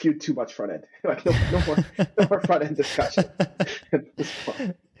like we've skewed too much front end. Like no more front end discussion at this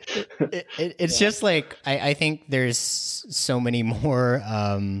point. It's just like I think there's so many more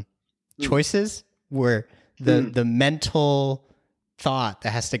choices where the mental thought that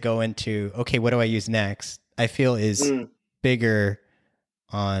has to go into, okay, what do I use next, I feel is bigger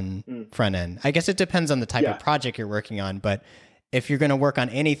on front end. I guess it depends on the type of project you're working on, but if you're going to work on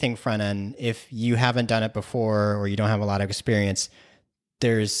anything front end, if you haven't done it before or you don't have a lot of experience,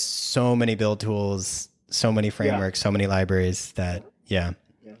 there's so many build tools, so many frameworks, so many libraries that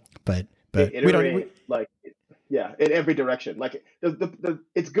but we don't in every direction. Like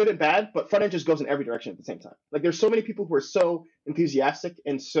it's good and bad, but front end just goes in every direction at the same time. Like there's so many people who are so enthusiastic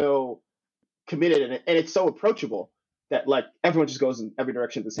and so committed, and it's so approachable that like everyone just goes in every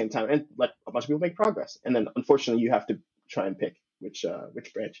direction at the same time, and like a bunch of people make progress. And then unfortunately, you have to try and pick which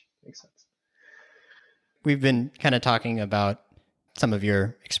branch makes sense. We've been kind of talking about some of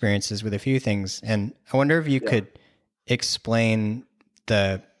your experiences with a few things, and I wonder if you could explain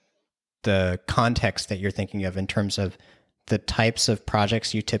the context that you're thinking of in terms of the types of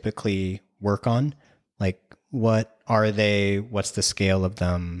projects you typically work on. Like, what are they? What's the scale of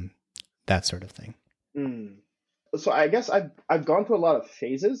them? That sort of thing. So I guess I've gone through a lot of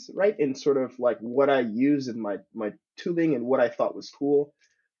phases, right? In sort of like what I use in my tooling and what I thought was cool.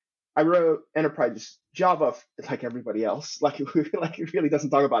 I wrote enterprise Java like everybody else. Like it really doesn't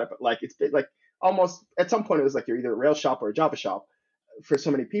talk about it, but like it's like almost at some point it was like you're either a Rails shop or a Java shop for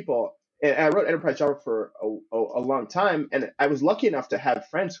so many people. And I wrote enterprise Java for a long time, and I was lucky enough to have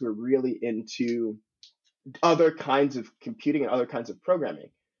friends who were really into other kinds of computing and other kinds of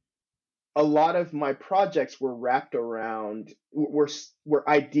programming. A lot of my projects were wrapped around were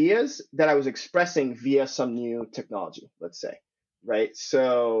ideas that I was expressing via some new technology, let's say, right?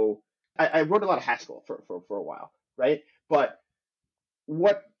 So I wrote a lot of Haskell for a while, right? But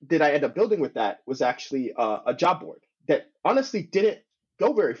what did I end up building with that was actually a job board that honestly didn't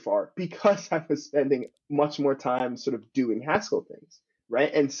go very far because I was spending much more time sort of doing Haskell things,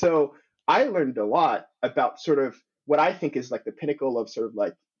 right? And so I learned a lot about sort of what I think is like the pinnacle of sort of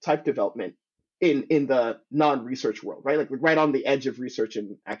like type development in the non-research world, right? Like right on the edge of research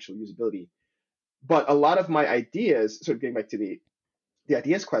and actual usability. But a lot of my ideas, sort of getting back to the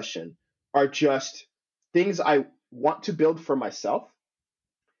ideas question, are just things I want to build for myself,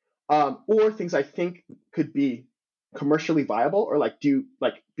 or things I think could be commercially viable or like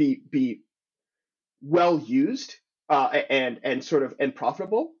be well used and sort of and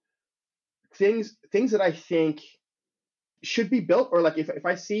profitable. Things that I think should be built, or like if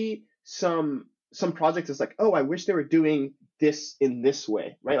I see some projects as like, oh, I wish they were doing this in this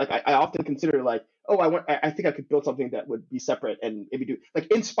way, right? Like I often consider like, oh, I think I could build something that would be separate and maybe do like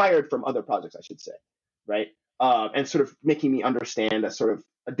inspired from other projects, I should say, right? And sort of making me understand a sort of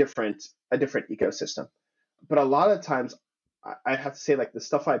a different ecosystem. But a lot of times I have to say like the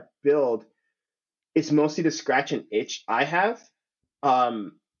stuff I build, it's mostly to scratch an itch I have,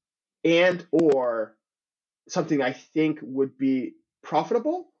 and or something I think would be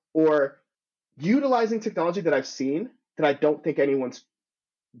profitable, or utilizing technology that I've seen that I don't think anyone's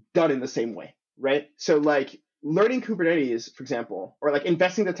done in the same way, right? So like learning Kubernetes, for example, or like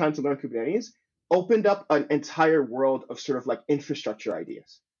investing the time to learn Kubernetes opened up an entire world of sort of like infrastructure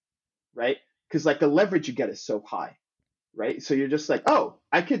ideas, right? because like the leverage you get is so high, right? So you're just like, oh,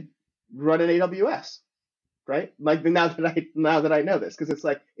 I could run an AWS, right? Like now that I know this, because it's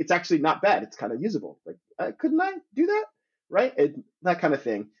like it's actually not bad. It's kind of usable. Like, couldn't I do that, right? That kind of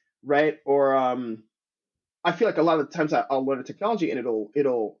thing, right? Or I feel like a lot of the times I'll learn a technology and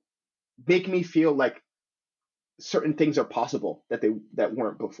it'll make me feel like certain things are possible that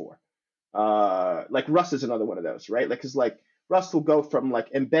weren't before. Like Rust is another one of those, right? Like, because like Rust will go from like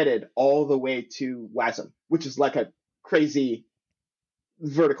embedded all the way to WASM, which is like a crazy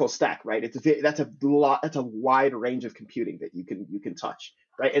vertical stack, right? That's a lot. That's a wide range of computing that you can touch,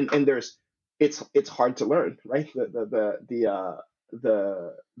 right? And there's it's hard to learn, right? The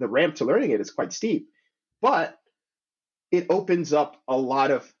ramp to learning it is quite steep, but it opens up a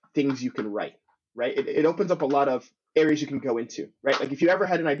lot of things you can write, right? It opens up a lot of areas you can go into, right? Like if you ever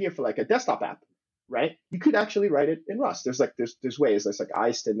had an idea for like a desktop app, right? You could actually write it in Rust. There's ways. There's like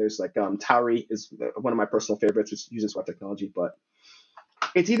Iced and there's like Tauri is one of my personal favorites, which uses web technology. But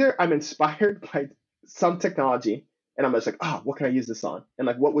it's either I'm inspired by some technology and I'm just like, oh, what can I use this on? And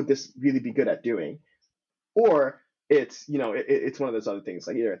like, what would this really be good at doing? Or it's it's one of those other things.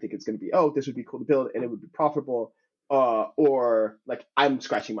 Like either I think it's going to be, oh, this would be cool to build and it would be profitable, or like I'm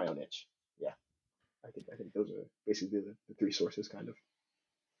scratching my own itch. Yeah, I think those are basically the three sources, kind of.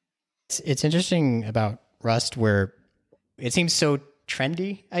 It's interesting about Rust where it seems so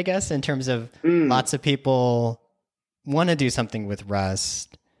trendy, I guess, in terms of lots of people want to do something with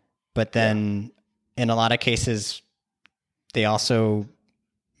Rust, but then in a lot of cases, they also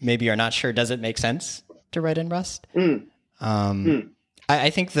maybe are not sure, does it make sense to write in Rust? I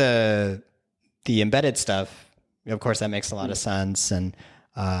think the embedded stuff, of course, that makes a lot of sense. And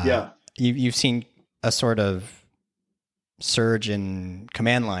you've seen a sort of surge in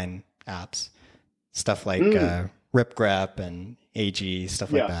command line apps, stuff like ripgrep and AG,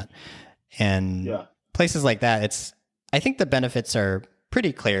 stuff like that. And places like that, I think the benefits are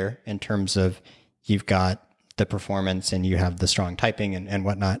pretty clear in terms of you've got the performance and you have the strong typing and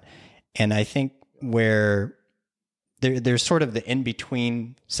whatnot. And I think where there's sort of the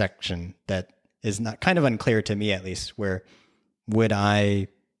in-between section that is not kind of unclear to me, at least, where would I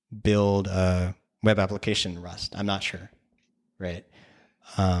build a web application in Rust? I'm not sure. Right.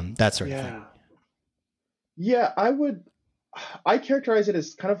 That sort of thing. Yeah, I characterize it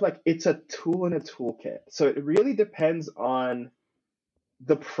as kind of like it's a tool in a toolkit. So it really depends on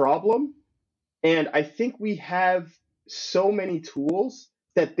the problem. And I think we have so many tools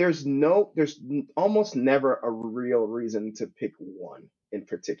that there's almost never a real reason to pick one in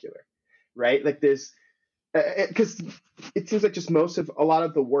particular, right? Like there's, because it seems like just a lot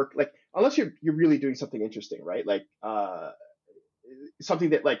of the work, like unless you're really doing something interesting, right? Like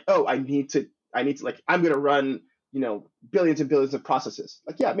something that like, oh, I need to like, I'm going to run, billions and billions of processes.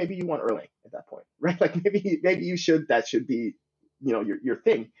 Like, yeah, maybe you want Erlang at that point, right? Like maybe that should be, your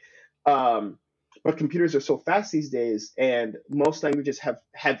thing. But computers are so fast these days, and most languages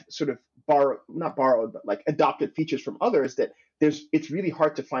have sort of not borrowed, but like adopted features from others that it's really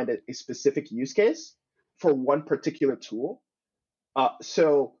hard to find a specific use case for one particular tool.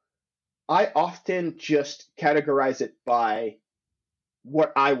 So I often just categorize it by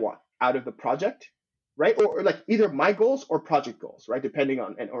what I want out of the project, right? Or like either my goals or project goals, right? Depending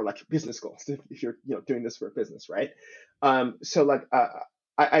on, or like business goals if you're doing this for a business, right? So like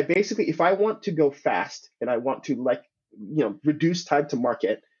I basically, if I want to go fast and I want to like reduce time to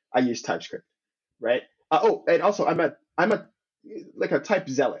market, I use TypeScript, right? And also I'm a like a type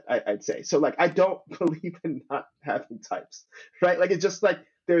zealot, I'd say. So like I don't believe in not having types, right? Like it's just like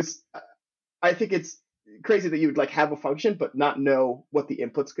I think it's crazy that you would like have a function but not know what the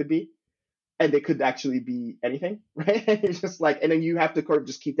inputs could be, and they could actually be anything, right? It's just like, and then you have to kind of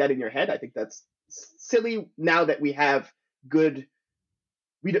just keep that in your head. I think that's silly now that we have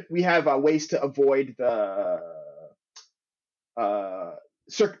ways to avoid the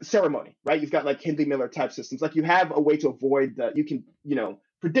ceremony, right? You've got like Hindley-Miller type systems. Like you have a way to avoid you can,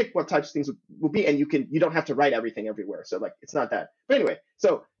 predict what types of things will be, and you don't have to write everything everywhere. So like, it's not that. But anyway,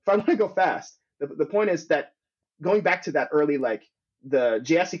 so if I want to go fast, the point is that going back to that early, like the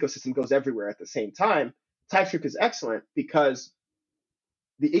JS ecosystem goes everywhere at the same time. TypeScript is excellent because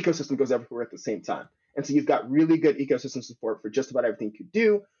the ecosystem goes everywhere at the same time. And so you've got really good ecosystem support for just about everything you could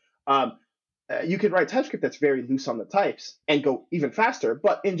do. You could write TypeScript that's very loose on the types and go even faster,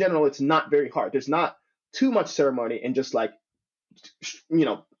 but in general, it's not very hard. There's not too much ceremony in just like,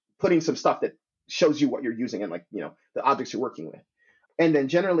 putting some stuff that shows you what you're using and like, the objects you're working with. And then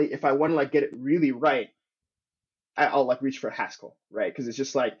generally, if I want to like get it really right, I'll like reach for Haskell, right? Because it's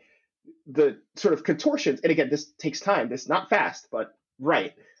just like the sort of contortions. And again, this takes time. This not fast, but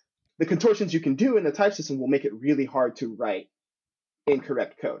right. the contortions you can do in the type system will make it really hard to write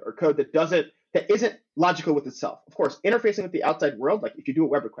incorrect code or code that isn't logical with itself. Of course, interfacing with the outside world, like if you do a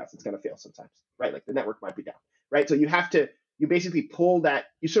web request, it's going to fail sometimes, right? Like the network might be down, right? So you basically pull that,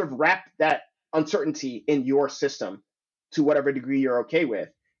 you sort of wrap that uncertainty in your system to whatever degree you're okay with.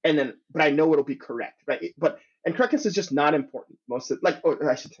 And then, but I know it'll be correct, right? And correctness is just not important. I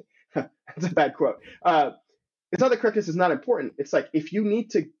should say, that's a bad quote. It's not that correctness is not important. It's like, if you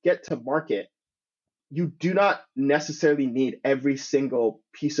need to get to market, you do not necessarily need every single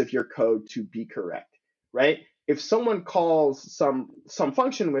piece of your code to be correct, right? If someone calls some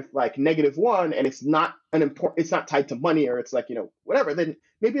function with like -1 and it's not it's not tied to money, or it's like, whatever, then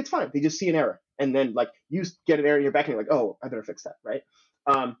maybe it's fine. They just see an error, and then like you get an error in your backend, you're like, oh, I better fix that, right?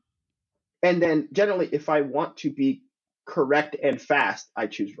 And then generally, if I want to be correct and fast, I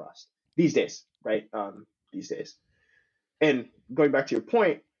choose Rust these days, right? These days. And going back to your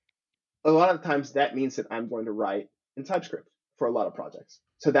point, a lot of times that means that I'm going to write in TypeScript for a lot of projects.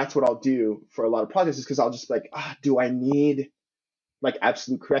 So that's what I'll do for a lot of projects, is because I'll just like, do I need like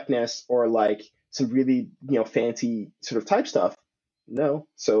absolute correctness or like some really, fancy sort of type stuff? No.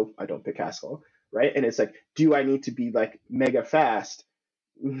 So I don't pick Haskell, right? And it's like, do I need to be like mega fast?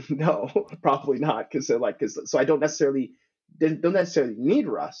 No, probably not. So I don't necessarily need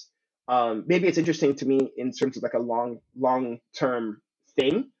Rust. Maybe it's interesting to me in terms of like a long term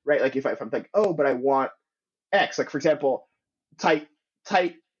thing, right? Like if I'm like, oh, but I want X, like for example, tight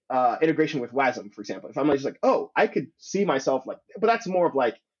integration with WASM, for example. If I'm just like, oh, I could see myself like, but that's more of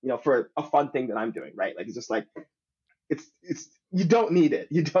like, for a fun thing that I'm doing, right? Like it's just like, it's you don't need it.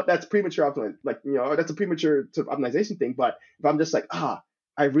 You don't. That's premature optimization. Like that's a premature sort of optimization thing. But if I'm just like,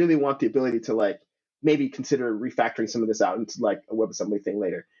 I really want the ability to like maybe consider refactoring some of this out into like a WebAssembly thing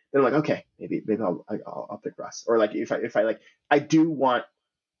later, then I'm like, okay, maybe I'll pick Rust. Or like if I like, I do want,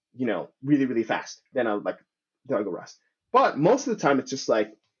 really, really fast, then I'll go Rust. But most of the time, it's just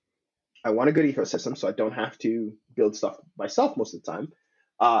like, I want a good ecosystem, so I don't have to build stuff myself most of the time.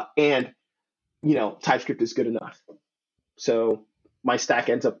 And TypeScript is good enough. So my stack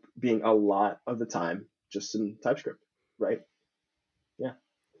ends up being a lot of the time just in TypeScript, right? Yeah.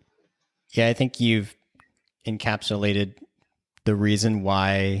 Yeah, I think you've encapsulated the reason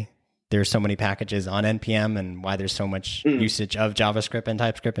why there's so many packages on NPM and why there's so much usage of JavaScript and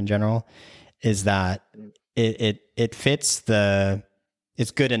TypeScript in general, is that it fits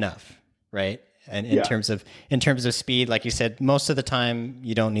it's good enough, right? And in terms of speed, like you said, most of the time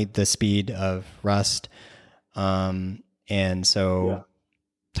you don't need the speed of Rust. And so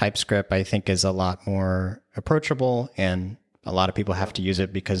TypeScript, I think, is a lot more approachable, and a lot of people have to use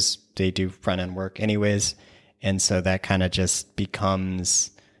it because they do front end work anyways. And so that kind of just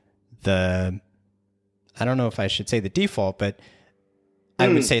becomes I don't know if I should say the default, but I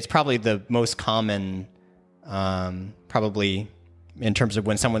would say it's probably the most common, probably in terms of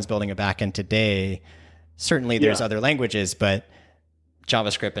when someone's building a backend today. Certainly there's other languages, but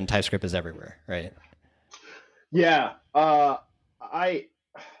JavaScript and TypeScript is everywhere, right? Yeah.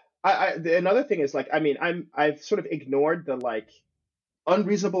 Another thing is like, I mean, I've sort of ignored the like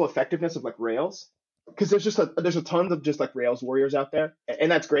unreasonable effectiveness of like Rails, because there's a ton of just like Rails warriors out there, and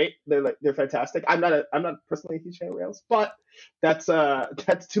that's great. They're fantastic. I'm not personally a huge fan of Rails, but that's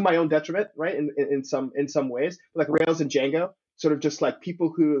to my own detriment, right? In some ways, like Rails and Django, sort of just like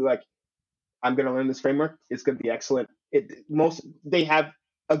people who like, I'm going to learn this framework. It's going to be excellent. They have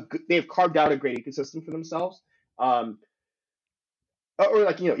carved out a great ecosystem for themselves. Or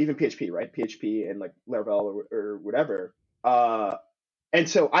like, even PHP, right? PHP and like Laravel or whatever. And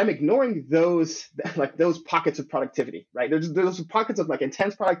so I'm ignoring those pockets of productivity, right? There's pockets of like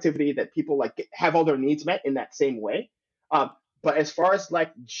intense productivity that people like have all their needs met in that same way. But as far as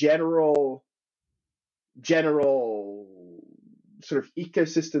like general sort of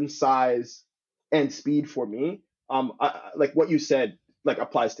ecosystem size and speed for me, like what you said, like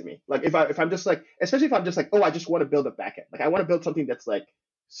applies to me. Like if I'm just like, especially if I'm just like, oh, I just want to build a backend. Like I want to build something that's like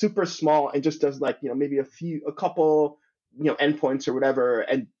super small and just does like, maybe a couple, endpoints or whatever.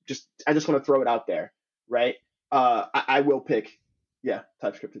 And I just want to throw it out there. Right. I will pick,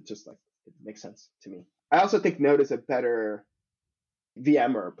 TypeScript. It's just like, it makes sense to me. I also think Node is a better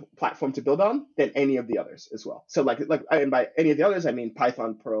VM or platform to build on than any of the others as well. So and by any of the others, I mean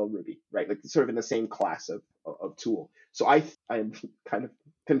Python, Perl, Ruby, right? Like sort of in the same class of tool. So I am kind of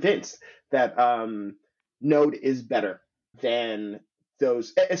convinced that Node is better than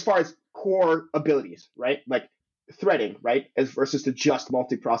those as far as core abilities, right? Like threading, right? As versus to just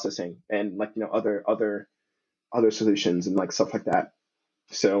multiprocessing and like, other solutions and like stuff like that.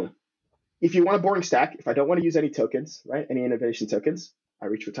 So if you want a boring stack, if I don't want to use any tokens, right? Any innovation tokens, I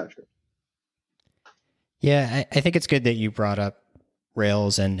reach for TypeScript. Yeah, I think it's good that you brought up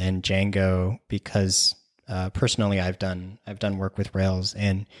Rails and Django because personally, I've done work with Rails,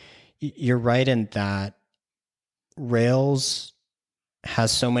 and you're right in that Rails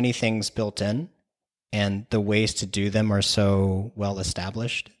has so many things built in, and the ways to do them are so well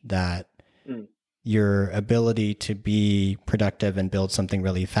established that Mm. your ability to be productive and build something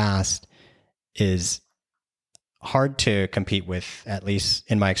really fast is hard to compete with, at least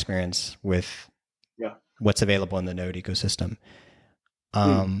in my experience, with Yeah. what's available in the Node ecosystem. Mm.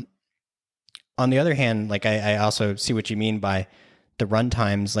 Um, on the other hand, like I also see what you mean by the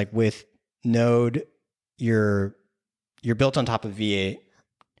runtimes. Like with Node, you're built on top of V8,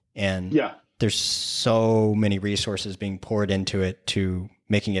 and Yeah. there's so many resources being poured into it to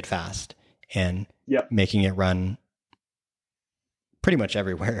making it fast and Yeah. making it run pretty much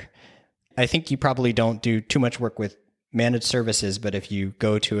everywhere. I think you probably don't do too much work with managed services, but if you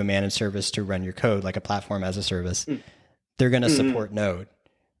go to a managed service to run your code, like a platform as a service, Mm. they're going to Mm. support Node,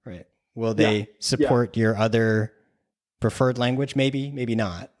 right? Will Yeah. they support your other preferred language? Maybe, maybe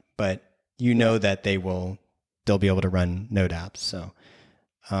not, but you know Yeah. that they'll be able to run Node apps. So,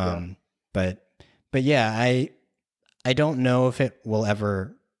 Yeah. um, but yeah, I don't know if it will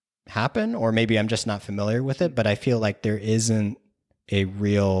ever happen, or maybe I'm just not familiar with it, but I feel like there isn't a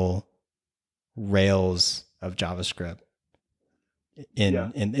real Rails of JavaScript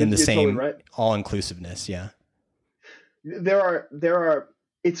Yeah. in the You're totally same right. all inclusiveness. Yeah. There are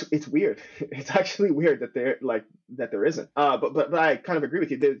it's weird. It's actually weird that there isn't. But I kind of agree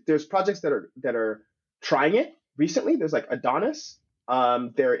with you. There's projects that are trying it recently. There's like Adonis. There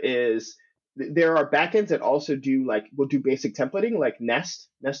are backends that also will do basic templating, like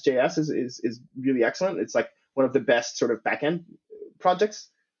Nest.js is really excellent. It's like one of the best sort of backend projects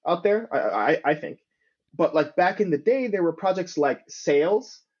out there, I think. But like back in the day, there were projects like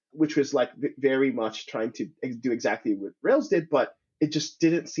Sails, which was like very much trying to do exactly what Rails did, but it just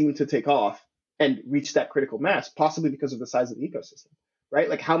didn't seem to take off and reach that critical mass, possibly because of the size of the ecosystem, right?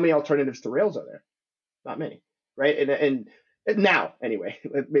 Like how many alternatives to Rails are there? Not many, right? And now, anyway,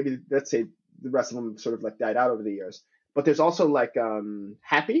 maybe let's say the rest of them sort of like died out over the years. But there's also like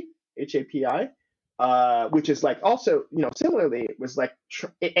Happy, HAPI, which is like also, similarly, it was like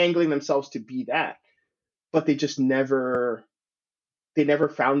angling themselves to be that, but they never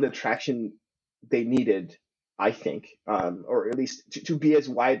found the traction they needed, I think, or at least to be as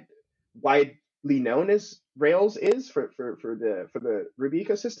widely known as Rails is for the Ruby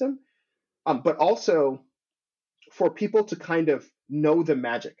ecosystem, but also for people to kind of know the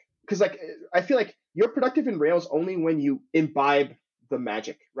magic. Because like I feel like you're productive in Rails only when you imbibe the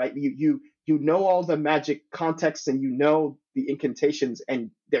magic, right? You know all the magic context and you know the incantations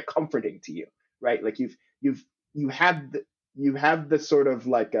and they're comforting to you, right? Like you've you have the sort of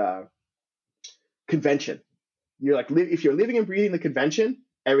like convention. You're like if you're living and breathing the convention,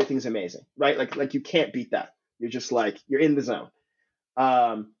 everything's amazing, right? Like you can't beat that. You're just like you're in the zone.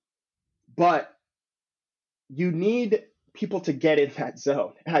 Um, but you need people to get in that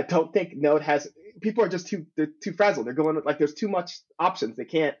zone. And I don't think Node has people are just they're too frazzled. They're going like there's too much options. They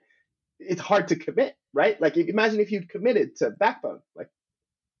can't. It's hard to commit, right? Like imagine if you'd committed to Backbone, like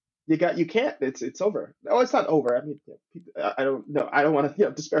you can't. It's over. Oh, it's not over. I mean, I don't know. I don't want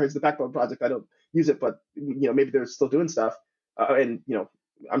to disparage the Backbone project. I don't use it, but maybe they're still doing stuff, and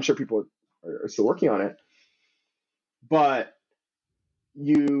I'm sure people are still working on it. But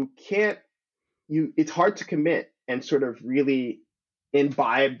you can't. It's hard to commit and sort of really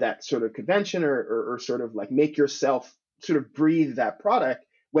imbibe that sort of convention or sort of like make yourself sort of breathe that product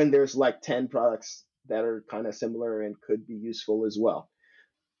when there's like 10 products that are kind of similar and could be useful as well.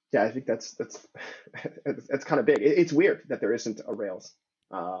 Yeah, I think that's that's kind of big. It's weird that there isn't a Rails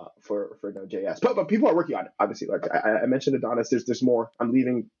for Node.js, but people are working on it. Obviously, like I mentioned Adonis, there's more. I'm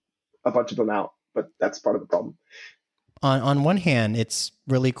leaving a bunch of them out, but that's part of the problem. On one hand, it's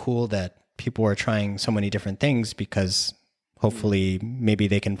really cool that people are trying so many different things because hopefully maybe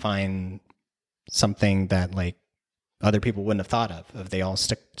they can find something that like other people wouldn't have thought of if they all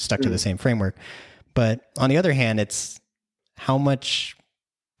stuck to the same framework. But on the other hand, it's how much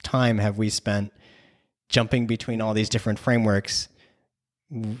time have we spent jumping between all these different frameworks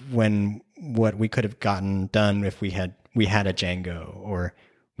when what we could have gotten done if we had a Django or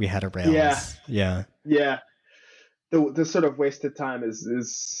we had a Rails. Yeah. The sort of wasted time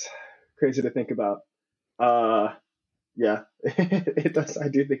is crazy to think about. Yeah, it does. I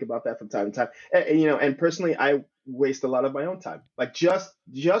do think about that from time to time. And personally, I waste a lot of my own time. Like just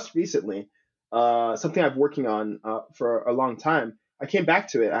recently, something I've working on for a long time. I came back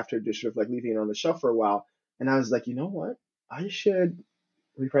to it after just sort of like leaving it on the shelf for a while, and I was like, you know what? I should.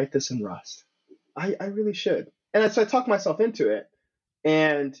 rewrite this in Rust. I really should. And so I talked myself into it.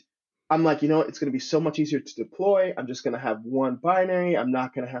 And I'm like, it's going to be so much easier to deploy. I'm just going to have one binary. I'm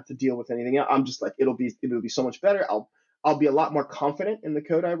not going to have to deal with anything else. I'm just like, it'll be so much better. I'll be a lot more confident in the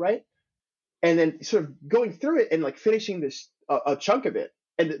code I write. And then sort of going through it and like finishing this a chunk of it.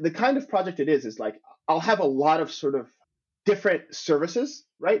 And the kind of project it is like I'll have a lot of sort of different services,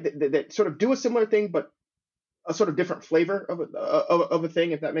 right? That sort of do a similar thing, but a sort of different flavor of a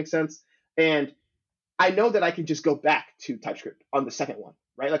thing, if that makes sense. And I know that I can just go back to TypeScript on the second one,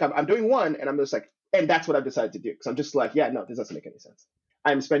 right? Like I'm doing one and I'm just like, and that's what I've decided to do. Because I'm just like, yeah, no, this doesn't make any sense.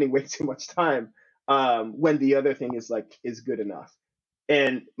 I'm spending way too much time when the other thing is good enough.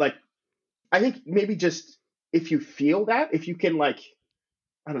 And like, I think maybe just if you feel that, if you can like,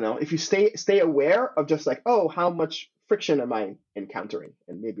 I don't know, if you stay aware of just like, oh, how much friction am I encountering?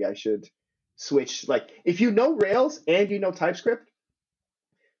 And maybe I should switch. Like if you know Rails and you know TypeScript,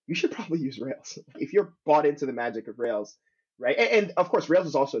 you should probably use Rails if you're bought into the magic of Rails, right? And of course, Rails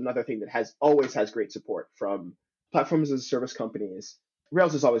is also another thing that always has great support from platforms as a service companies.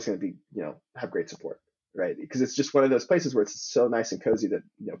 Rails is always going to be, have great support, right? Because it's just one of those places where it's so nice and cozy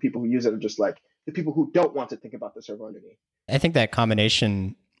that people who use it are just like the people who don't want to think about the server underneath. I think that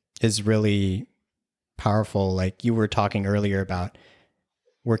combination is really powerful. Like you were talking earlier about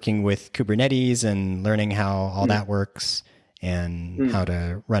working with Kubernetes and learning how all that works and how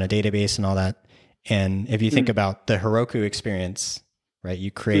to run a database and all that. And if you think about the Heroku experience, right? You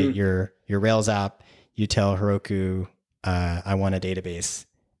create your Rails app, you tell Heroku, I want a database,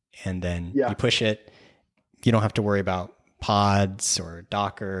 and then you push it. You don't have to worry about pods or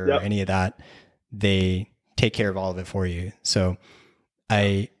Docker or any of that. They take care of all of it for you. So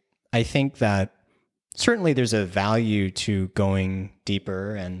I think that certainly there's a value to going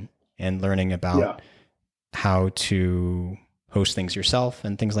deeper and learning about how to host things yourself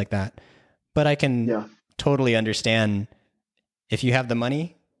and things like that. But I can totally understand if you have the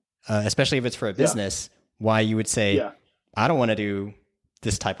money, especially if it's for a business, why you would say, I don't want to do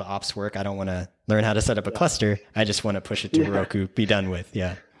this type of ops work. I don't want to learn how to set up a cluster. I just want to push it to Heroku, be done with.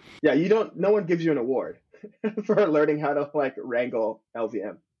 Yeah. Yeah. No one gives you an award for learning how to like wrangle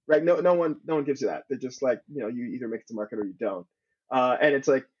LVM, right? No one gives you that. They're just like, you either make it to market or you don't. And it's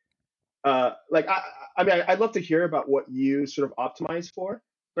like I mean, I'd love to hear about what you sort of optimize for,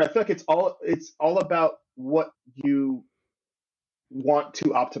 but I feel like it's all about what you want to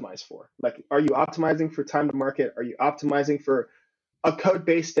optimize for. Like, are you optimizing for time to market? Are you optimizing for a code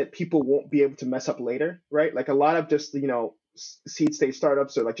base that people won't be able to mess up later, right? Like a lot of just, seed stage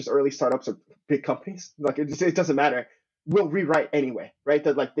startups or like just early startups or big companies, like it doesn't matter. We'll rewrite anyway, right?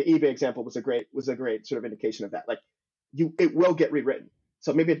 That like the eBay example was a great sort of indication of that. Like it will get rewritten.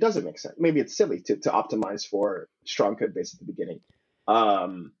 So maybe it doesn't make sense. Maybe it's silly to optimize for strong code base at the beginning.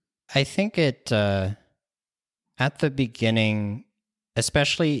 I think it at the beginning,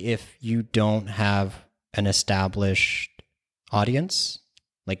 especially if you don't have an established audience,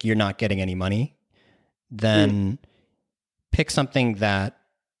 like you're not getting any money, then pick something that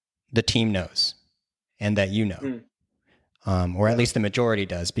the team knows and that you know, or at least the majority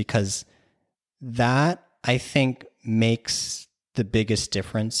does, because that I think makes the biggest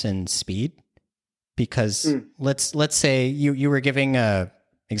difference in speed. Because let's say you were giving a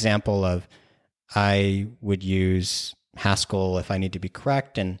example of I would use Haskell if I need to be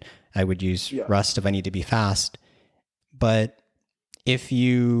correct, and I would use Rust if I need to be fast. But if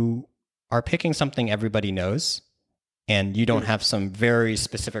you are picking something everybody knows and you don't have some very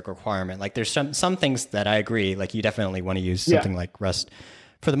specific requirement, like there's some things that I agree, like you definitely want to use something like Rust.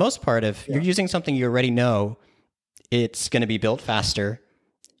 For the most part, if you're using something you already know, it's going to be built faster.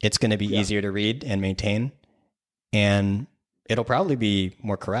 It's going to be easier to read and maintain, and it'll probably be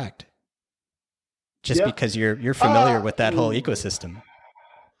more correct just because you're familiar with that whole ecosystem.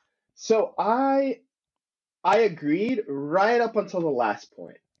 So I agreed right up until the last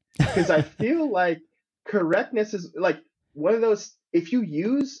point, because I feel like correctness is like one of those, if you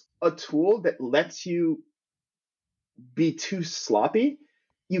use a tool that lets you be too sloppy,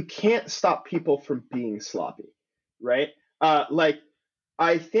 you can't stop people from being sloppy, right? Like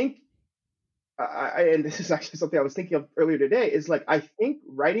I think, and this is actually something I was thinking of earlier today, is like, I think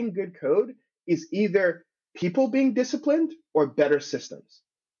writing good code is either people being disciplined or better systems.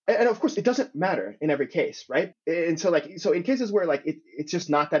 And of course, it doesn't matter in every case, right? And so in cases where like it's just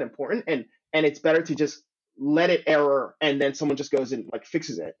not that important, and it's better to just let it error and then someone just goes and like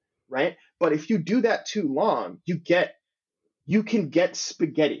fixes it, right? But if you do that too long, you can get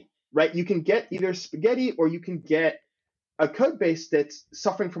spaghetti, right? You can get either spaghetti or you can get a code base that's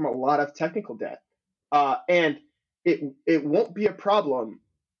suffering from a lot of technical debt. And it won't be a problem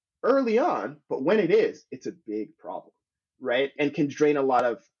early on, but when it is, it's a big problem, right? And can drain a lot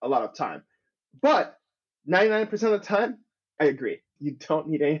of time. But 99% of the time, I agree. You don't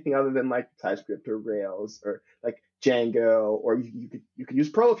need anything other than like TypeScript or Rails or like Django, or you could use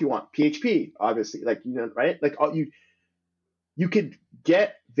Perl if you want, PHP, obviously, like right? Like you could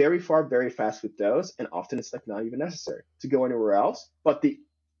get very far very fast with those, and often it's like not even necessary to go anywhere else. But the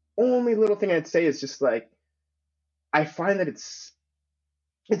only little thing I'd say is just like I find that it's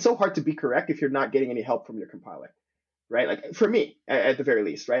so hard to be correct if you're not getting any help from your compiler, right? Like for me, at the very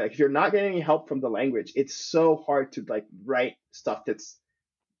least, right? Like if you're not getting any help from the language, it's so hard to like write stuff that's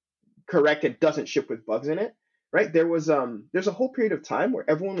correct and doesn't ship with bugs in it, right? There's a whole period of time where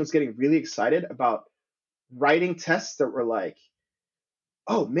everyone was getting really excited about writing tests that were like,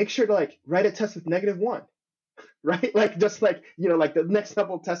 oh, make sure to like write a test with -1, right? Like just like like the next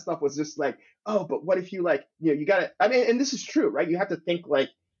level test stuff was just like, oh, but what if you like you gotta, I mean, and this is true, right? You have to think like,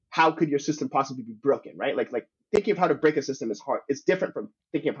 how could your system possibly be broken, right? Like thinking of how to break a system is hard. It's different from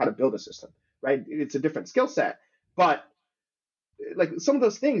thinking of how to build a system, right? It's a different skill set, but like some of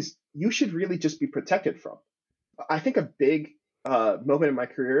those things you should really just be protected from. I think a big moment in my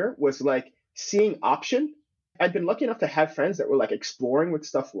career was like seeing option. I'd been lucky enough to have friends that were like exploring with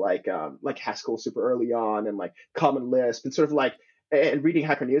stuff like Haskell super early on, and like Common Lisp, and sort of like and reading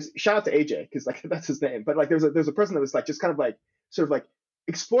Hacker News. Shout out to AJ, because like that's his name. But like there's a person that was like just kind of like sort of like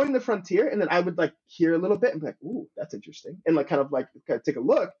exploring the frontier, and then I would like hear a little bit and be like, ooh, that's interesting, and like kind of take a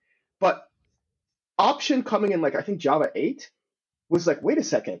look. But option coming in like I think Java 8 was like, wait a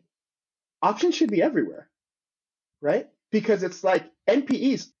second, option should be everywhere, right? Because it's like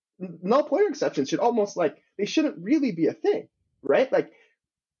NPEs, null pointer exceptions should almost like, they shouldn't really be a thing, right? Like,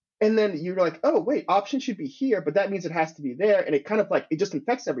 and then you're like, oh wait, option should be here, but that means it has to be there, and it kind of like it just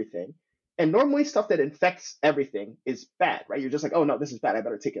infects everything. And normally stuff that infects everything is bad, right? You're just like, oh no, this is bad, I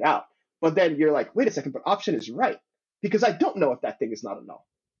better take it out. But then you're like, wait a second, but option is right, because I don't know if that thing is not a null,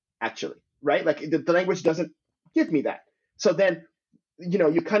 actually, right? Like the language doesn't give me that. So then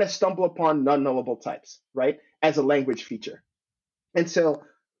you kind of stumble upon non-nullable types, right, as a language feature. And so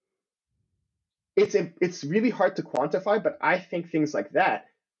it's really hard to quantify, but I think things like that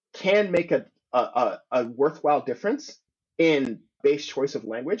can make a worthwhile difference in base choice of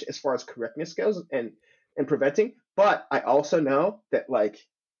language as far as correctness goes, and preventing. But I also know that like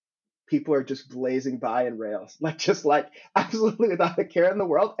people are just blazing by in Rails, like just like absolutely without a care in the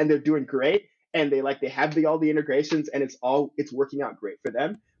world, and they're doing great, and they have all the integrations, and it's working out great for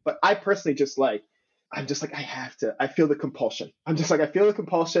them. But I personally just like, I'm just like, I feel the compulsion. I'm just like, I feel the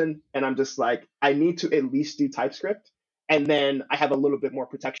compulsion, and I'm just like, I need to at least do TypeScript, and then I have a little bit more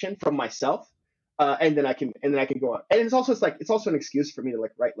protection from myself, and then I can go on. And it's also an excuse for me to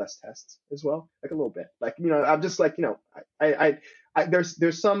like write less tests as well, like a little bit. Like I'm just like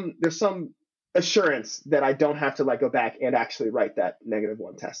there's some assurance that I don't have to like go back and actually write that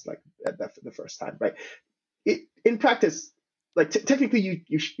 -1 test like the first time, right? In practice, like technically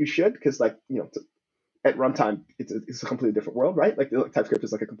you should, because like at runtime it's a completely different world, right? Like TypeScript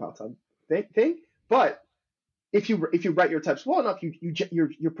is like a compile time thing. But if you write your types well enough,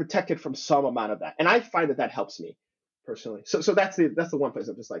 you're protected from some amount of that, and I find that helps me personally. So that's the one place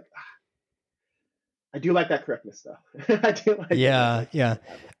I'm just like, I do like that correctness stuff. I do like yeah.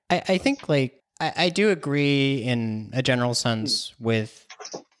 I think like I do agree in a general sense with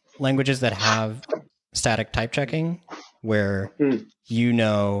languages that have static type checking, where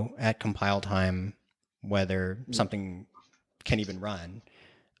at compile time whether something can even run.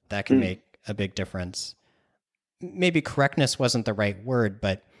 That can make a big difference. Maybe correctness wasn't the right word,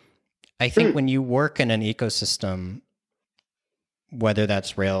 but I think when you work in an ecosystem, whether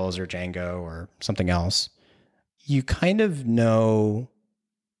that's Rails or Django or something else, you kind of know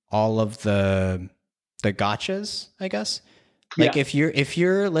all of the gotchas, I guess. Like if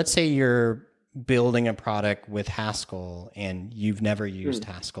you're let's say you're building a product with Haskell and you've never used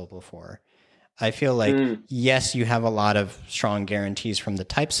Haskell before, I feel like, yes, you have a lot of strong guarantees from the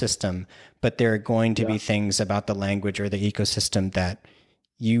type system, but there are going to be things about the language or the ecosystem that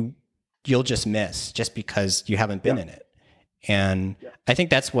you'll just miss just because you haven't been in it. And I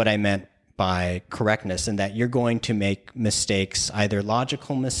think that's what I meant by correctness, and that you're going to make mistakes, either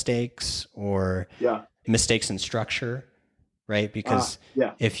logical mistakes or mistakes in structure, right? Because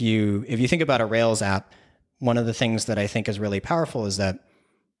if you think about a Rails app, one of the things that I think is really powerful is that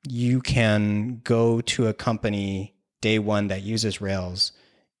you can go to a company day one that uses Rails,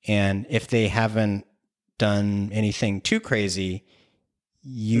 and if they haven't done anything too crazy,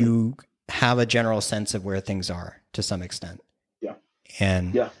 you have a general sense of where things are to some extent.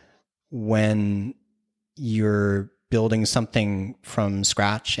 And when you're building something from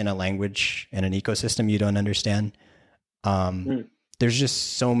scratch in a language and an ecosystem you don't understand. Mm. There's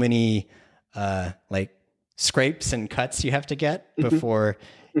just so many like scrapes and cuts you have to get before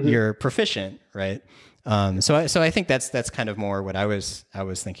you're proficient, right? So I think that's kind of more what I was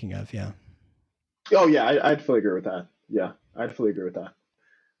thinking of. Yeah. Oh yeah, I'd fully agree with that. Yeah, I'd fully agree with that.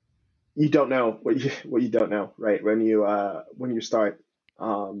 You don't know what you don't know, right? When you start,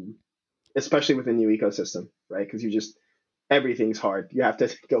 um, especially with a new ecosystem, right? Because you just everything's hard. You have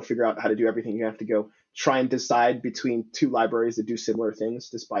to go figure out how to do everything. You have to go try and decide between two libraries that do similar things,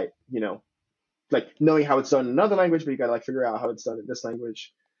 despite like knowing how it's done in another language, but you got to like figure out how it's done in this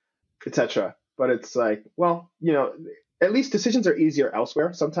language, etc. But it's like, well, at least decisions are easier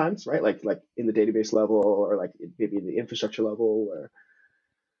elsewhere sometimes, right? Like in the database level or like maybe in the infrastructure level.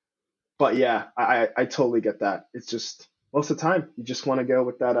 But yeah, I totally get that. It's just most of the time you just want to go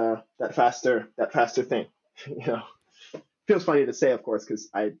with that faster thing. you know, Feels funny to say, of course, because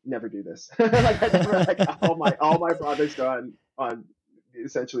I never do this. Like I never like all my projects are on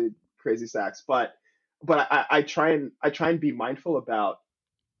essentially crazy stacks, but I try and be mindful about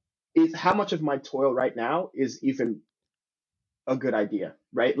is how much of my toil right now is even a good idea,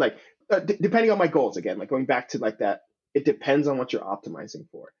 right? Like depending on my goals again, like going back to like that, it depends on what you're optimizing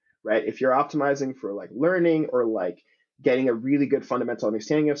for, right? If you're optimizing for like learning or like getting a really good fundamental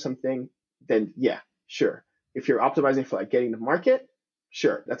understanding of something, then yeah, sure. If you're optimizing for like getting the market,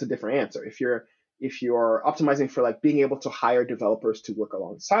 sure, that's a different answer. If you're optimizing for like being able to hire developers to work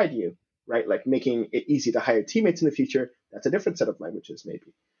alongside you, right? Like making it easy to hire teammates in the future, that's a different set of languages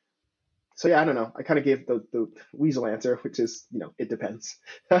maybe. So yeah, I don't know. I kind of gave the weasel answer, which is it depends,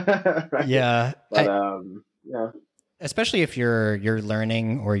 right? Yeah. But yeah, Especially if you're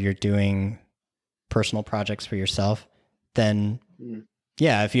learning or you're doing personal projects for yourself, then mm,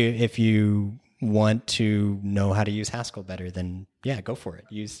 yeah, if you want to know how to use Haskell better, then yeah, go for it.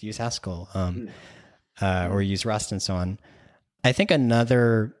 Use Haskell, mm, or mm, use Rust and so on. I think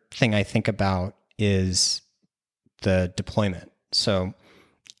another thing I think about is the deployment. So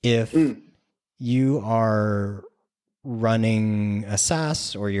if mm, you are running a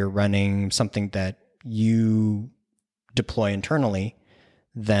SaaS or you're running something that you deploy internally,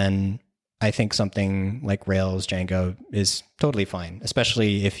 then I think something like Rails, Django is totally fine,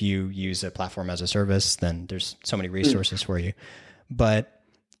 especially if you use a platform as a service, then there's so many mm. resources for you. But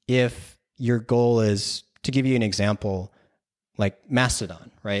if your goal is, to give you an example, like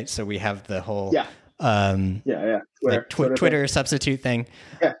Mastodon, right? So we have the whole Yeah, yeah. like Twitter thing. Twitter substitute thing.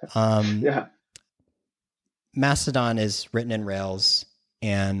 Yeah, Um, yeah, Mastodon is written in Rails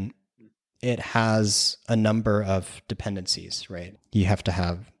and it has a number of dependencies, right? You have to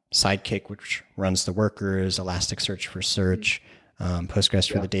have Sidekick, which runs the workers, Elasticsearch for search, Postgres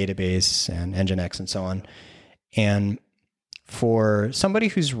for yeah, the database, and Nginx, and so on. And for somebody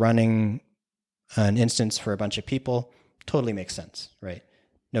who's running an instance for a bunch of people, totally makes sense, right?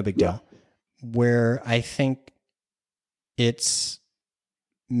 No big yeah, deal. Where I think it's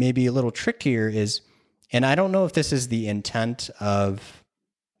maybe a little trickier is, and I don't know if this is the intent of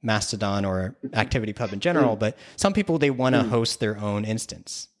Mastodon or ActivityPub in general, mm, but some people, they want to mm, host their own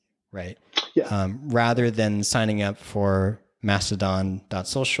instance, right? yeah, Rather than signing up for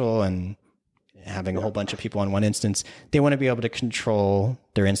mastodon.social and having a yeah, whole bunch of people on one instance, they want to be able to control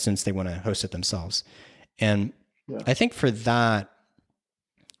their instance. They want to host it themselves. And yeah, I think for that,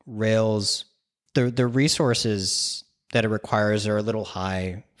 Rails, the resources that it requires are a little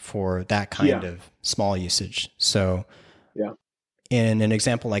high for that kind yeah, of small usage. So yeah, in an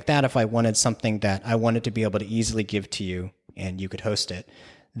example like that, if I wanted something that I wanted to be able to easily give to you and you could host it,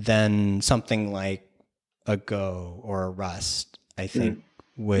 then something like a Go or a Rust, I think mm,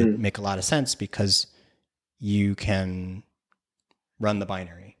 would mm, make a lot of sense because you can run the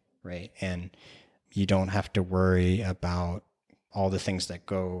binary, right? And you don't have to worry about all the things that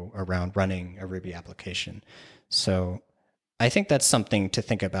go around running a Ruby application. So I think that's something to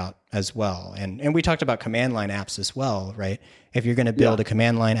think about as well. And we talked about command line apps as well, right? If you're going to build yeah, a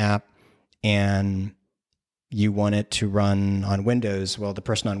command line app and you want it to run on Windows, well, the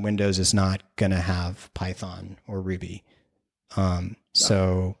person on Windows is not going to have Python or Ruby. yeah,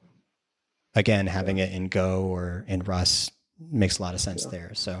 So again, yeah, having it in Go or in Rust makes a lot of sense yeah.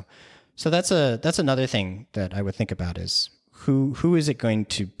 there. So that's another thing that I would think about is who is it going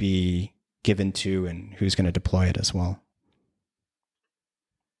to be given to and who's going to deploy it as well.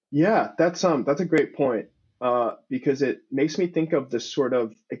 Yeah, that's a great point. Because it makes me think of the sort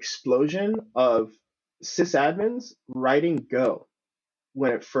of explosion of sysadmins writing Go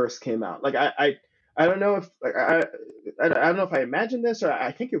when it first came out. Like I don't know if like I don't know if I imagined this or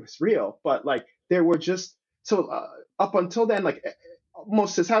I think it was real, but like there were just so up until then, like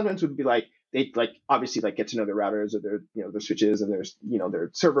most sysadmins would be like they like obviously like get to know their routers or their their switches and there's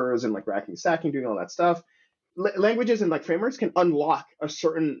their servers and like racking stacking, doing all that stuff. Languages and like frameworks can unlock a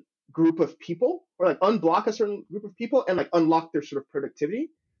certain group of people or like unblock a certain group of people and like unlock their sort of productivity.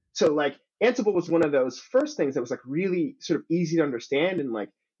 So like Ansible was one of those first things that was like really sort of easy to understand and like,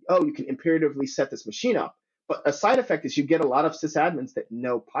 oh, you can imperatively set this machine up. But a side effect is you get a lot of sysadmins that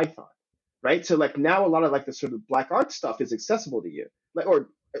know Python, right? So like now a lot of like the sort of black art stuff is accessible to you. Like, or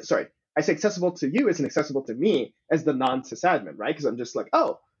sorry, I say accessible to you isn't accessible to me as the non-sysadmin, right? Because I'm just like,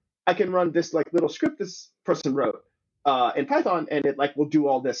 oh, I can run this like little script this person wrote in Python, and it like will do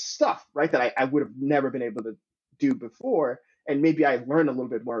all this stuff, right? That I would have never been able to do before, and maybe I learn a little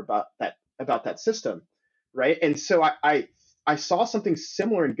bit more about that system, right? And so I saw something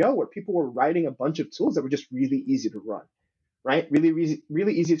similar in Go where people were writing a bunch of tools that were just really easy to run, right?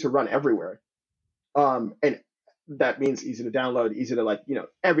 Really easy to run everywhere, and that means easy to download, easy to like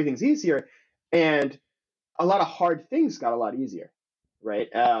everything's easier, and a lot of hard things got a lot easier, right?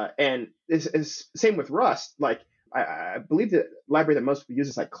 And this is same with Rust. Like I believe the library that most people use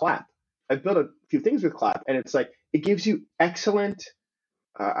is like Clap. I've built a few things with Clap, and it's like it gives you excellent,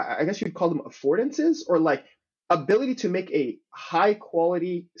 I guess you'd call them affordances or like ability to make a high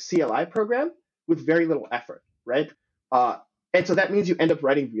quality CLI program with very little effort, right? And so that means you end up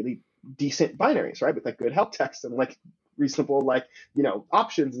writing really decent binaries, right? With like good help text and like reasonable like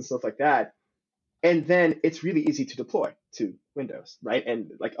options and stuff like that. And then it's really easy to deploy to Windows, right?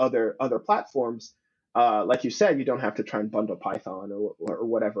 And like other platforms, like you said, you don't have to try and bundle Python or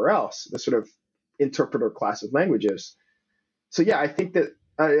whatever else, the sort of interpreter class of languages. So yeah, I think that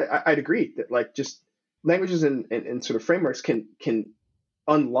I'd agree that like just languages and sort of frameworks can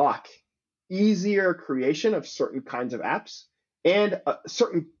unlock easier creation of certain kinds of apps and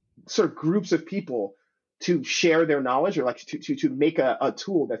certain sort of groups of people to share their knowledge or like to make a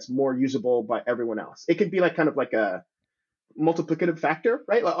tool that's more usable by everyone else. It could be like kind of like a multiplicative factor,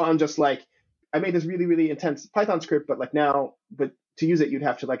 right? On just like I made this really, really intense Python script, but like now, but to use it, you'd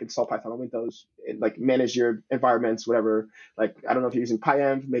have to like install Python on Windows and like manage your environments, whatever. Like, I don't know if you're using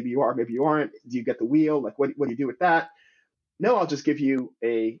PyEnv, maybe you are, maybe you aren't. Do you get the wheel? Like, what do you do with that? No, I'll just give you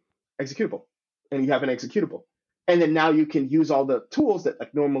a executable and you have an executable. And then now you can use all the tools that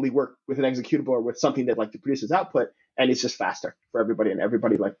like normally work with an executable or with something that like produces output, and it's just faster for everybody, and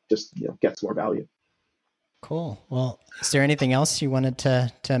everybody like just gets more value. Cool. Well, is there anything else you wanted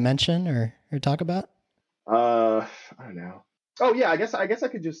to mention or talk about? I don't know. Oh yeah, I guess I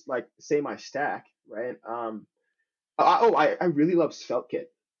could just like say my stack, right? I really love SvelteKit.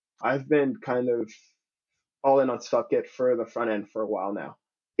 I've been kind of all in on SvelteKit for the front end for a while now.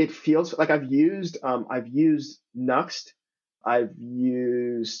 It feels like I've used Nuxt, I've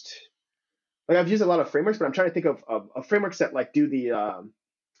used a lot of frameworks, but I'm trying to think of frameworks that like do the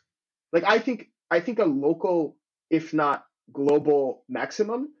like I think a local, if not global,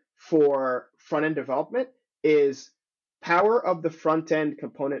 maximum for front end development is power of the front end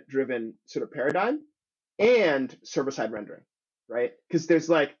component driven sort of paradigm and server side rendering, right? Because there's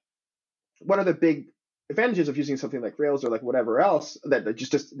like one of the big advantages of using something like Rails or like whatever else that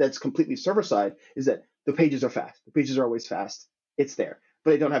just that's completely server side is that the pages are fast. The pages are always fast. It's there,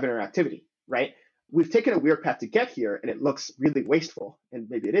 but they don't have interactivity, right? We've taken a weird path to get here, and it looks really wasteful, and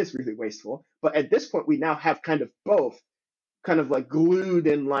maybe it is really wasteful. But at this point, we now have kind of both, kind of like glued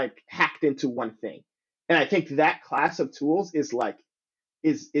and like hacked into one thing. And I think that class of tools is like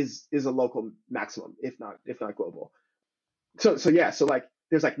is a local maximum, if not global. So yeah, so like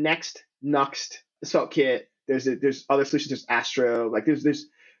there's like Next, Nuxt, SvelteKit. There's other solutions. There's Astro. Like there's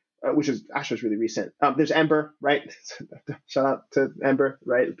which is Astro's really recent. There's Ember, right? Shout out to Ember,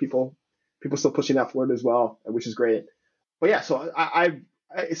 right? People still pushing that forward as well, which is great. But yeah, so I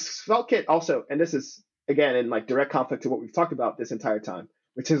SvelteKit also, and this is again in like direct conflict to what we've talked about this entire time,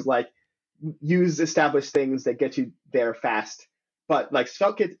 which is like use established things that get you there fast. But like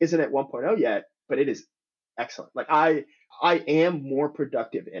SvelteKit isn't at 1.0 yet, but it is excellent. Like I am more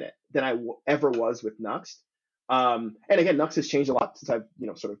productive in it than I ever was with Nuxt. And again, Nuxt has changed a lot since I've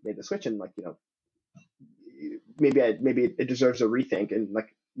sort of made the switch, and like maybe it deserves a rethink and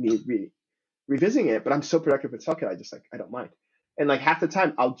like me revisiting it. But I'm so productive with SvelteKit, I don't mind. And like half the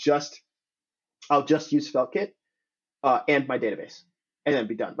time, I'll just use SvelteKit and my database, and then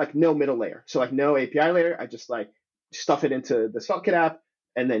be done. Like no middle layer, so like no API layer. I just like stuff it into the SvelteKit app,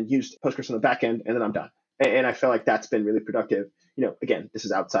 and then use Postgres on the back end, and then I'm done. And I feel like that's been really productive. Again, this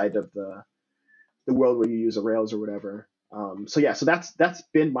is outside of the world where you use a Rails or whatever. So yeah, so that's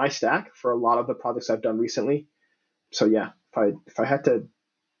been my stack for a lot of the projects I've done recently. So yeah, if I had to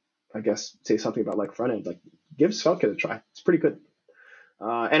I guess say something about like front end, like give SvelteKit a try. It's pretty good.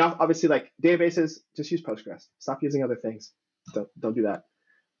 And obviously, like databases, just use Postgres. Stop using other things. Don't do that.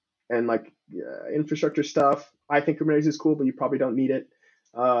 And like infrastructure stuff, I think Kubernetes is cool, but you probably don't need it.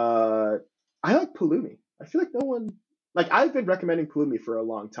 I like Pulumi. I feel like no one like I've been recommending Pulumi for a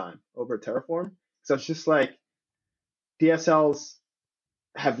long time over Terraform. So it's just like DSLs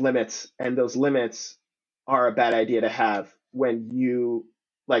have limits, and those limits are a bad idea to have when you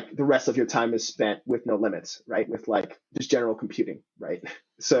like the rest of your time is spent with no limits, right? With like just general computing, right?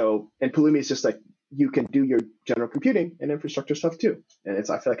 So, and Pulumi is just like you can do your general computing and infrastructure stuff too, and I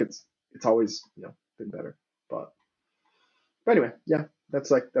feel like it's always been better, but anyway, yeah, that's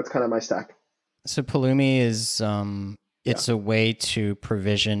kind of my stack. So Pulumi is Yeah. it's a way to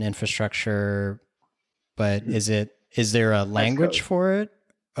provision infrastructure, but Mhm. is there a As language code. for it?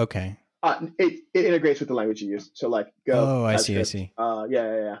 Okay. It integrates with the language you use. So like Go, Oh, I see, I TypeScript. see.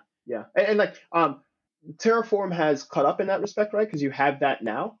 Yeah. And like Terraform has caught up in that respect, right? Because you have that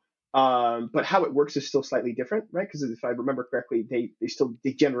now. But how it works is still slightly different, right? Because if I remember correctly,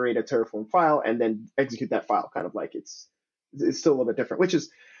 they generate a Terraform file and then execute that file, kind of like it's still a little bit different, which is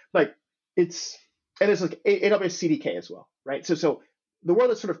like it's and there's like AWS CDK as well, right? So the world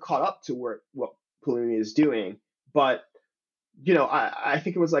has sort of caught up to what Pulumi is doing, but I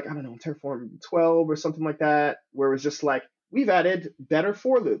think it was like, I don't know, Terraform 12 or something like that, where it was just like, we've added better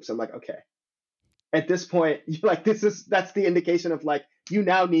for loops. I'm like, okay. At this point, like that's the indication of like you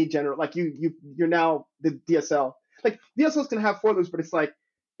now need general like you're now the DSL. Like DSL is gonna have for loops, but it's like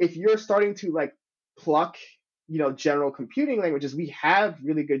if you're starting to like pluck, general computing languages, we have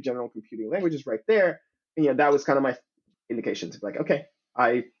really good general computing languages right there. And that was kind of my indication to like, okay,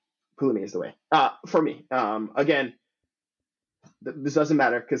 I Pulumi is the way. For me. Again, this doesn't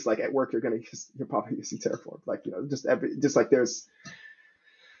matter because like at work you're probably using Terraform. Like just like there's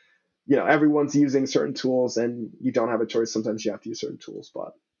everyone's using certain tools and you don't have a choice. Sometimes you have to use certain tools,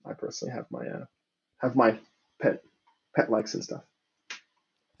 but I personally have my pet likes and stuff.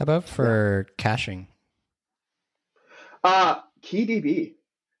 How about Yeah. for caching? KeyDB.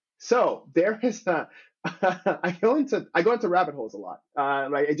 So there is a I go into rabbit holes a lot.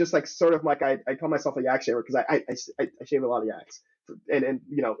 Right. It just like sort of like I call myself a yak shaver because I shave a lot of yaks, and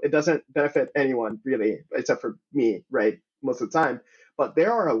it doesn't benefit anyone really except for me, right? Most of the time. But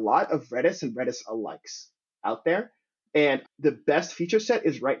there are a lot of Redis and Redis alikes out there, and the best feature set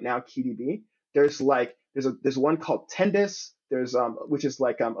is right now KDB. There's one called Tendis. There's which is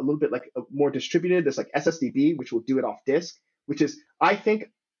like a little bit like more distributed. There's like SSDB, which will do it off disk, which is I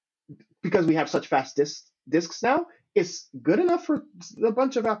think because we have such fast disks now, it's good enough for a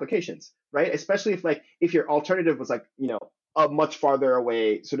bunch of applications, right? Especially if your alternative was like a much farther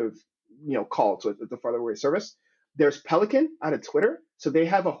away sort of call to the farther away service. There's Pelican out of Twitter, so they've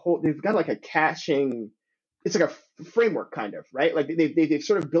got like a caching. It's like a framework kind of, right? Like they've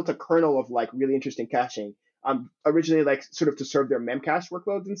sort of built a kernel of like really interesting caching. Originally like sort of to serve their memcache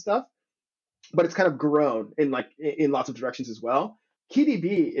workloads and stuff, but it's kind of grown in lots of directions as well.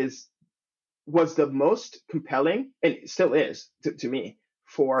 KDB was the most compelling and still is to me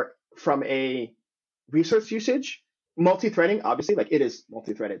from a resource usage. Multi-threading, obviously, like it is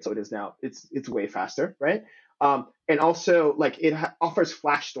multi-threaded, so it is now it's way faster, right? And also like it offers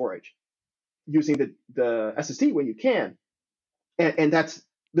flash storage using the SSD when you can, and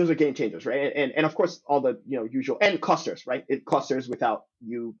those are game changers, right? And of course all the usual and clusters, right? It clusters without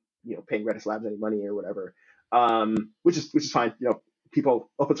paying Redis Labs any money or whatever, which is fine. People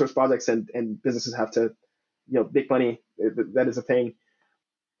open source projects and businesses have to make money. That is a thing.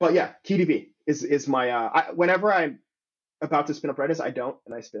 But yeah, KDB is my whenever I'm about to spin up Redis, I don't,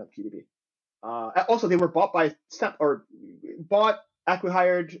 and I spin up KDB. Also, they were bought by Snap or bought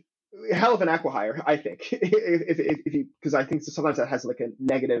acquihired. Hell of an acquihire, I think. If you because I think sometimes that has like a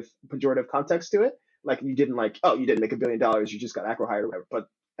negative pejorative context to it. Like you didn't make $1 billion, you just got acquihired or whatever. But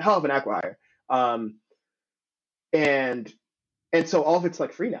hell of an acquihire. And so all of it's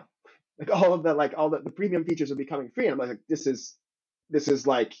like free now. Like all the premium features are becoming free. And I'm like, this is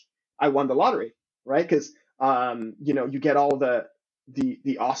like I won the lottery, right? Because you get all the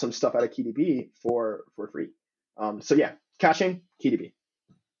awesome stuff out of KDB for free. So yeah, caching KDB.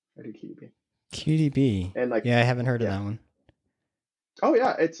 I do KDB. QDB. And like Yeah, I haven't heard of yeah. that one. Oh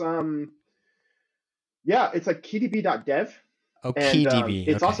yeah, it's it's like KDB.dev, Oh, and KDB.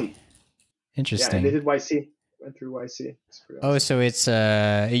 it's Okay. awesome. Yeah, and they Interesting. did YC. Went through YC. It's pretty Oh, awesome. so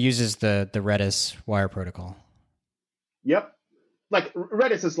it uses the Redis wire protocol. Yep. Like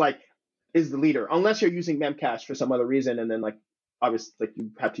Redis is the leader, unless you're using Memcache for some other reason, and then like obviously like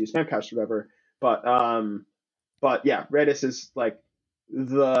you have to use Memcache or whatever. But yeah, Redis is like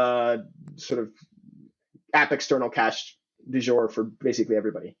the sort of app external cache du jour for basically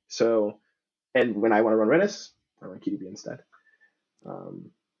everybody. So, and when I want to run Redis, I run KDB instead.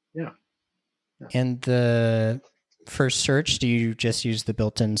 Yeah. And for search, do you just use the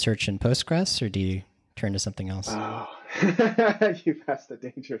built-in search in Postgres, or do you turn to something else? Oh, you've asked a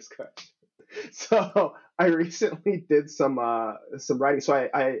dangerous question. So I recently did some writing. So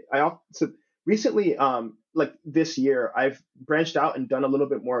so recently, like this year, I've branched out and done a little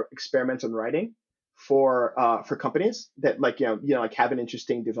bit more experimental writing for companies that like like have an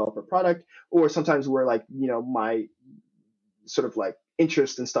interesting developer product, or sometimes where like my sort of like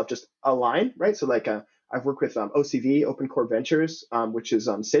interest and stuff just align, right? So like I've worked with OCV, Open Core Ventures, which is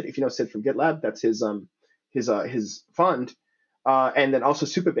Sid. If you know Sid from GitLab, that's his fund, and then also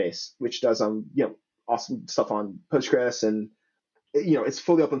Supabase, which does awesome stuff on Postgres, and it's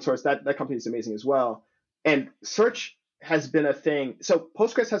fully open source. That company is amazing as well. And search has been a thing. So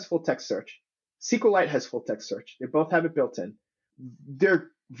Postgres has full text search. SQLite has full text search. They both have it built in. They're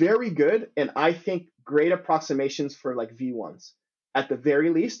very good, and I think great approximations for like V1s at the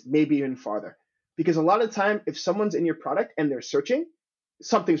very least, maybe even farther. Because a lot of the time, if someone's in your product and they're searching,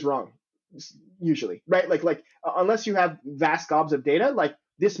 something's wrong, usually, right? Like unless you have vast gobs of data, like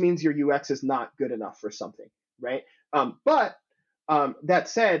this means your UX is not good enough for something, right? But that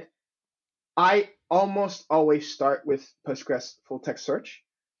said, I almost always start with Postgres full text search,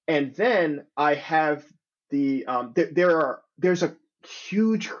 and then I have there's a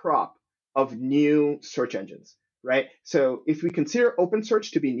huge crop of new search engines, right? So if we consider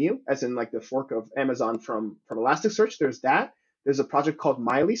OpenSearch to be new, as in like the fork of Amazon from Elasticsearch, there's that. There's a project called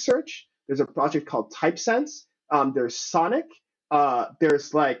Miley Search. There's a project called TypeSense. There's Sonic.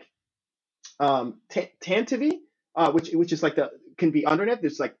 There's like Tantivy, which is like can be underneath.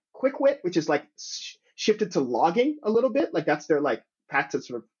 There's like QuickWit, which is like shifted to logging a little bit. Like that's their like path to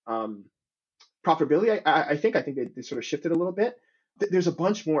sort of profitability. I think they sort of shifted a little bit. There's a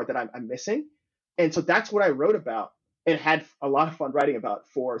bunch more that I'm missing, and so that's what I wrote about and had a lot of fun writing about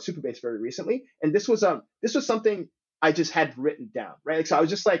for Supabase very recently. And this was something I just had written down, right? Like, so I was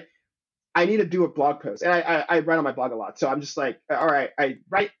just like, I need to do a blog post, and I write on my blog a lot. So I'm just like, all right, I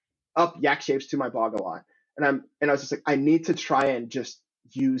write up yak shapes to my blog a lot, and I was just like, I need to try and just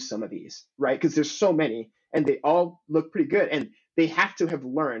use some of these, right? Because there's so many, and they all look pretty good, and they have to have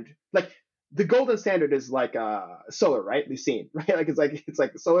learned like. The golden standard is like Solr, right? Lucene, right? Like it's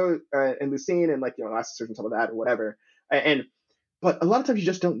like Solr and Lucene and like Elasticsearch and some of that or whatever. But a lot of times you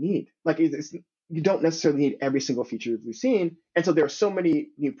just don't need like you don't necessarily need every single feature of Lucene, and so there are so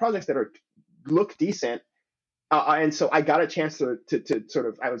many new projects that look decent. And so I got a chance to sort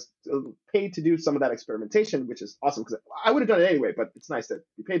of, I was paid to do some of that experimentation, which is awesome because I would have done it anyway, but it's nice to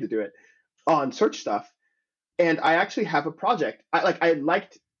be paid to do it on search stuff. And I actually have a project. I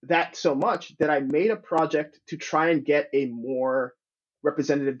liked that so much that I made a project to try and get a more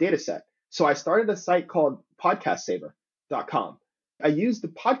representative data set. So I started a site called podcastsaver.com. I used the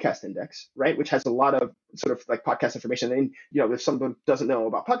podcast index, right, which has a lot of sort of like podcast information. And, if someone doesn't know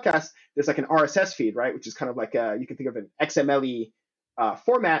about podcasts, there's like an RSS feed, right, which is kind of like you can think of an XML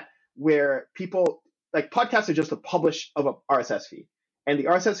format where people like podcasts are just a publish of a RSS feed. And the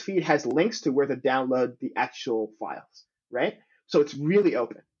RSS feed has links to where to download the actual files, right? So it's really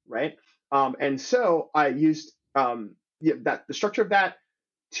open, right? And so I used the structure of that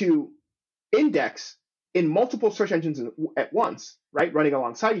to index in multiple search engines at once, right, running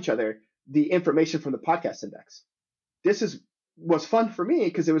alongside each other, the information from the podcast index. This was fun for me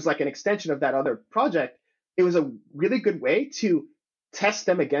because it was like an extension of that other project. It was a really good way to test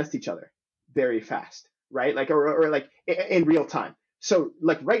them against each other very fast, right? Like or like in real time. So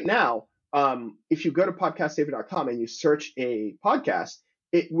like right now, if you go to podcastsaver.com and you search a podcast,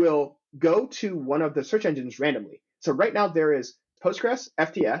 it will go to one of the search engines randomly. So right now there is Postgres,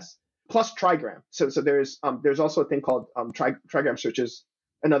 FTS, plus Trigram. So there's also a thing called Trigram searches,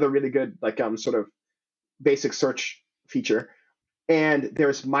 another really good like sort of basic search feature. And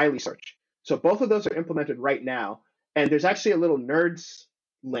there's Miley Search. So both of those are implemented right now. And there's actually a little nerds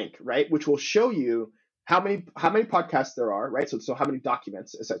link, right, which will show you how many podcasts there are, right? So how many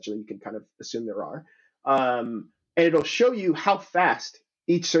documents essentially you can kind of assume there are, and it'll show you how fast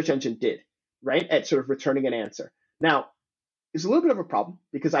each search engine did, right, at sort of returning an answer. Now, it's a little bit of a problem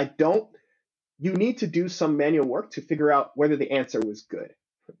because you need to do some manual work to figure out whether the answer was good,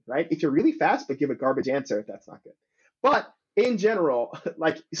 right? If you're really fast but give a garbage answer, that's not good. But in general,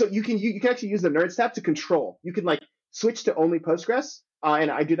 like so you can actually use the Nerds tab to control. You can like switch to only Postgres.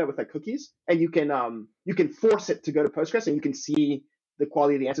 And I do that with like cookies, and you can force it to go to Postgres, and you can see the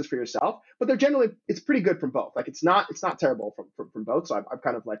quality of the answers for yourself, but it's pretty good from both. Like it's not terrible from both. So I'm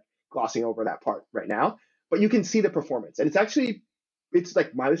kind of like glossing over that part right now, but you can see the performance, and it's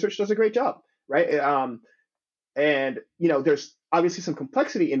like Miley Search does a great job, right? And there's obviously some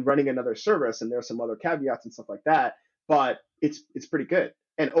complexity in running another service, and there's some other caveats and stuff like that, but it's pretty good.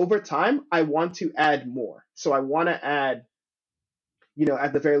 And over time, I want to add more. So I want to add,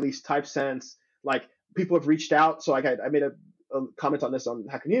 at the very least, TypeSense. Like people have reached out, so I made a comment on this on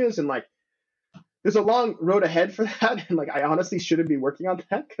Hacker News, and like there's a long road ahead for that, and like I honestly shouldn't be working on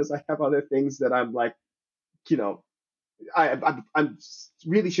that because I have other things that I'm like, I'm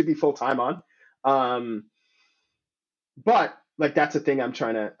really should be full time on. But like that's a thing I'm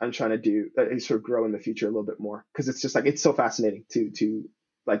trying to do, sort of grow in the future a little bit more, because it's just like it's so fascinating to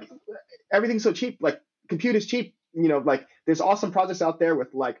like everything's so cheap. Like compute is cheap. Like there's awesome projects out there with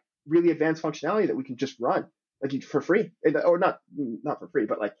like really advanced functionality that we can just run like for free, or not for free,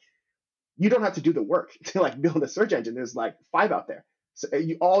 but like you don't have to do the work to like build a search engine. There's like 5 out there. So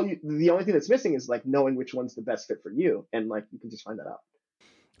the only thing that's missing is like knowing which one's the best fit for you, and like you can just find that out.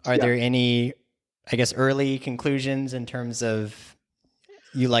 Are there any, I guess, early conclusions in terms of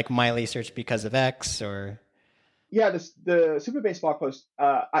you like Miley Search because of X, or? Yeah, the Supabase blog post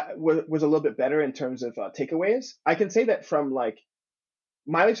was a little bit better in terms of takeaways. I can say that from like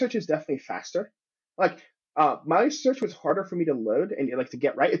Miley Search is definitely faster. Like Miley Search was harder for me to load and like to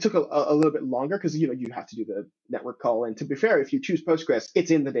get right. It took a little bit longer because you have to do the network call. And to be fair, if you choose Postgres, it's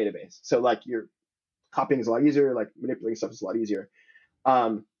in the database, so like your copying is a lot easier. Like manipulating stuff is a lot easier.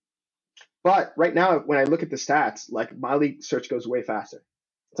 But right now, when I look at the stats, like Miley Search goes way faster.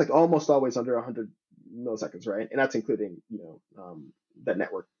 It's like almost always under 100 milliseconds, right? And that's including that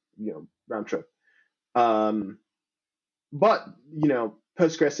network round trip. But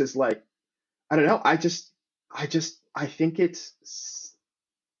Postgres is like, I don't know. I think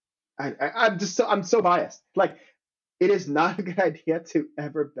I'm so biased. Like it is not a good idea to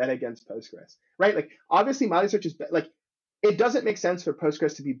ever bet against Postgres, right? Like obviously Miley Search is like it doesn't make sense for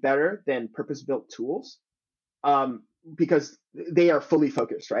Postgres to be better than purpose-built tools, because they are fully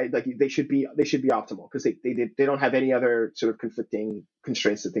focused, right? Like they should be optimal because they don't have any other sort of conflicting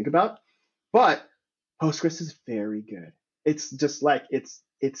constraints to think about. But Postgres is very good. It's just like it's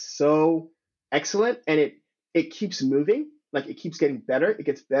so excellent, and it keeps moving. Like it keeps getting better. It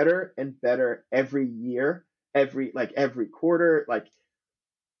gets better and better every year, every quarter. Like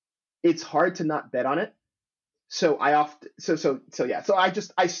it's hard to not bet on it. So I often yeah. So I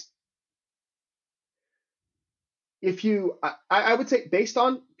would say based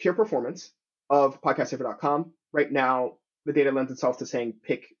on pure performance of podcastsafer.com right now, the data lends itself to saying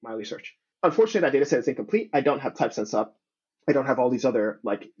pick Miley Search. Unfortunately, that data set is incomplete. I don't have TypeSense up. I don't have all these other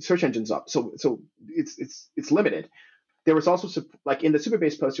like search engines up. So it's limited. There was also like in the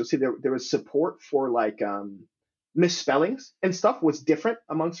Supabase post, you'll see there was support for like misspellings and stuff was different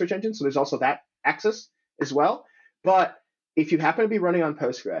among search engines. So there's also that access as well. But if you happen to be running on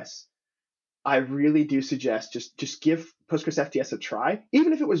Postgres, I really do suggest just give Postgres FTS a try,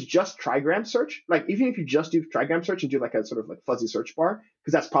 even if it was just trigram search. Like even if you just do trigram search and do like a sort of like fuzzy search bar,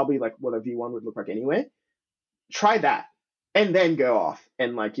 because that's probably like what a V1 would look like anyway. Try that, and then go off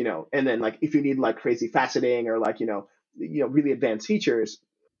and like and then like if you need like crazy faceting or like really advanced features,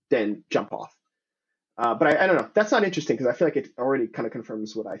 then jump off. But I don't know. That's not interesting because I feel like it already kind of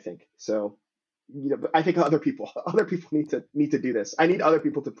confirms what I think. So. I think other people need to do this. I need other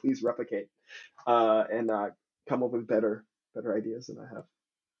people to please replicate and come up with better ideas than I have.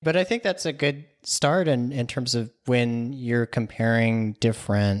 But I think that's a good start in terms of when you're comparing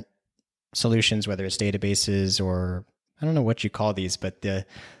different solutions, whether it's databases or I don't know what you call these, but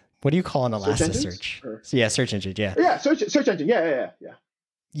what do you call an Elasticsearch? So yeah, search engine. Yeah. Yeah, search engine. Yeah.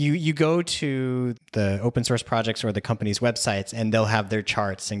 You go to the open source projects or the company's websites, and they'll have their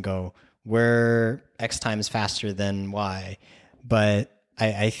charts and go, we're X times faster than Y. But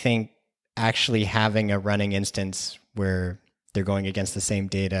I think actually having a running instance where they're going against the same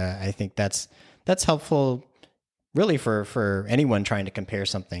data, I think that's helpful really for anyone trying to compare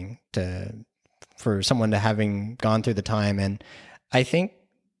something for someone to having gone through the time. And I think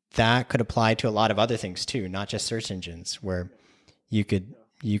that could apply to a lot of other things too, not just search engines, where you could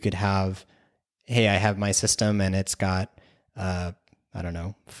have, hey, I have my system and it's got, I don't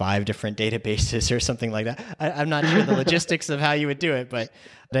know, 5 different databases or something like that. I'm not sure the logistics of how you would do it, but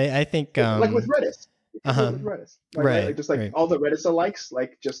I think like with Redis. With Redis, right? Like just like all the Redis alikes,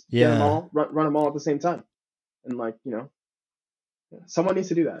 like just get them all, run them all at the same time, and like someone needs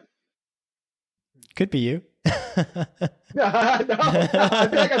to do that. Could be you. No, I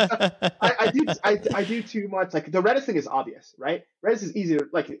feel like I do too much. Like the Redis thing is obvious, right? Redis is easier.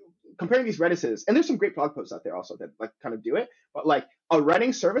 Like comparing these Redises, and there's some great blog posts out there also that like kind of do it. But like a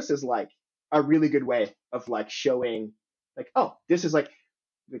running service is like a really good way of like showing, like, oh, this is like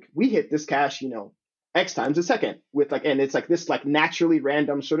we hit this cache, X times a second with like, and it's like this like naturally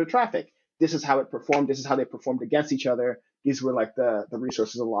random sort of traffic. This is how it performed. This is how they performed against each other. These were like the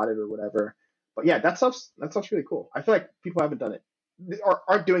resources allotted or whatever. But yeah, that stuff's really cool. I feel like people haven't done it or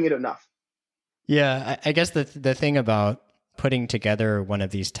aren't doing it enough. Yeah, I guess the thing about putting together one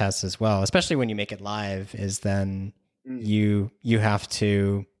of these tests as well, especially when you make it live, is then you have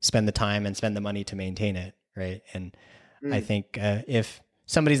to spend the time and spend the money to maintain it, right? And I think if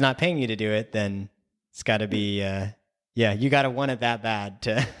somebody's not paying you to do it, then it's got to be you got to want it that bad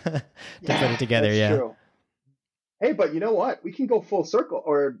to to put it together. That's yeah. True. Hey, but you know what? We can go full circle,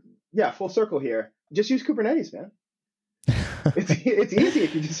 full circle here. Just use Kubernetes, man. It's easy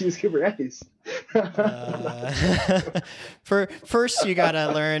if you just use Kubernetes. First, you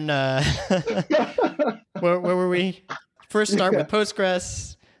gotta learn. Where were we? First, start with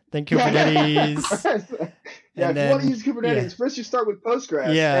Postgres, then Kubernetes. Yeah, if you want to use Kubernetes, first you start with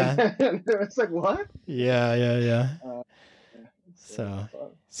Postgres. Yeah, and it's like what? Yeah.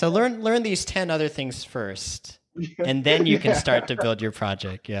 So learn these 10 other things first, and then you can start to build your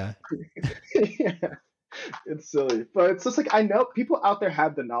project. Yeah. Yeah. It's silly, but it's just like I know people out there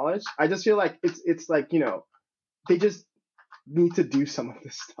have the knowledge. I just feel like it's like they just need to do some of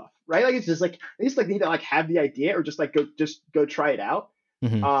this stuff, right? Like it's just like they just like need to like have the idea or just go try it out,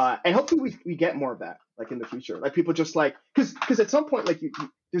 and hopefully we get more of that like in the future. Like people just like because at some point like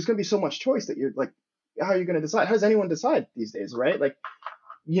there's gonna be so much choice that you're like, how are you gonna decide? How does anyone decide these days, right? Like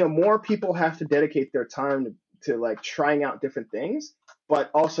more people have to dedicate their time to like trying out different things, but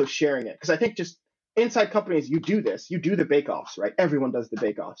also sharing it because I think just inside companies, you do the bake-offs, right? Everyone does the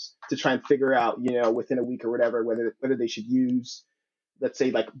bake-offs to try and figure out, within a week or whatever, whether they should use, let's say,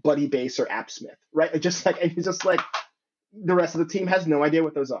 like Buddybase or AppSmith, right? It's just like the rest of the team has no idea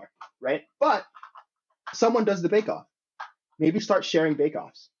what those are, right? But someone does the bake-off. Maybe start sharing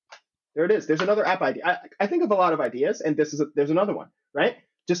bake-offs. There it is. There's another app idea. I think of a lot of ideas, and there's another one, right?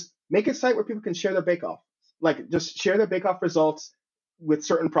 Just make a site where people can share their bake-off. Like, just share their bake-off results with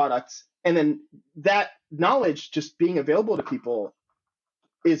certain products. And then that knowledge just being available to people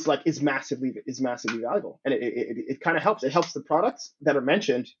is massively valuable, and it kind of helps. It helps the products that are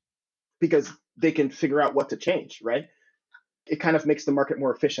mentioned because they can figure out what to change, right? It kind of makes the market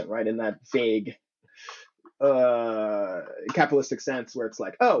more efficient, right? In that vague capitalistic sense, where it's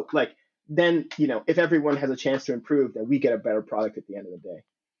like, oh, like then if everyone has a chance to improve, then we get a better product at the end of the day.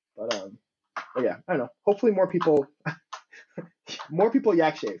 But yeah, I don't know. Hopefully, more people. More people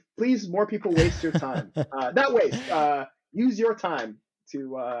yak shave. Please, more people waste your time. Not waste. Use your time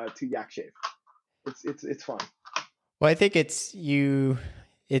to yak shave. It's fun. Well, I think it's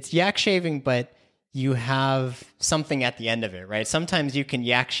yak shaving, but you have something at the end of it, right? Sometimes you can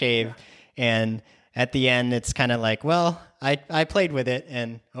yak shave, and at the end, it's kind of like, well, I played with it,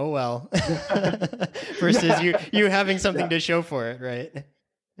 and oh well. Versus you having something to show for it, right?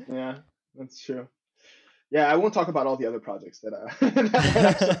 Yeah, that's true. Yeah, I won't talk about all the other projects that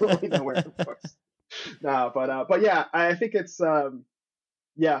that absolutely nowhere, of course. No, but yeah, I think it's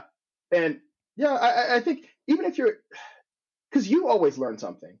yeah, and yeah, I think even if you're, because you always learn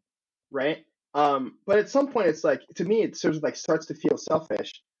something, right? But at some point, it's like, to me, it sort of like starts to feel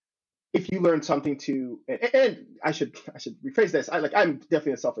selfish if you learn something and I should rephrase this. I'm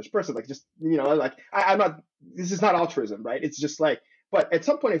definitely a selfish person. Like just I'm not. This is not altruism, right? It's just like, but at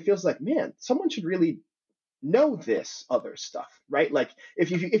some point, it feels like, man, someone should really know this other stuff, right? Like if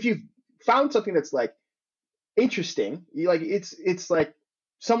you've found something that's like interesting, it's like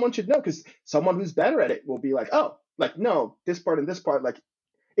someone should know, because someone who's better at it will be like, oh, like no, this part and this part, like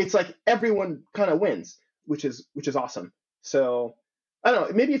it's like everyone kind of wins, which is awesome. So I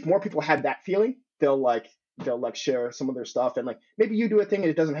don't know, maybe if more people had that feeling, they'll share some of their stuff, and like maybe you do a thing and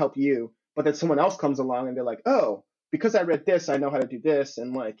it doesn't help you, but then someone else comes along and they're like, oh, because I read this, I know how to do this,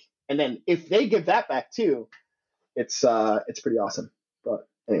 and then if they give that back too, it's pretty awesome. But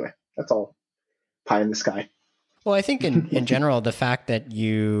anyway, that's all pie in the sky. Well, I think in general, the fact that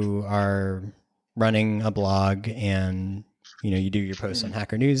you are running a blog and you do your posts on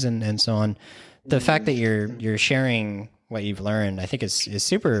Hacker News and so on, the fact that you're sharing what you've learned, I think is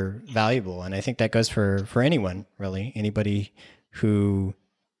super valuable, and I think that goes for anyone, really, anybody who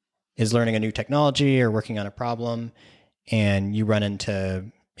is learning a new technology or working on a problem, and you run into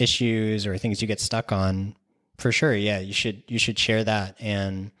issues or things you get stuck on. For sure, yeah, you should share that.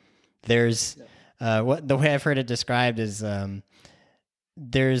 And there's What the way I've heard it described is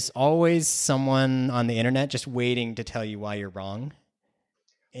there's always someone on the internet just waiting to tell you why you're wrong.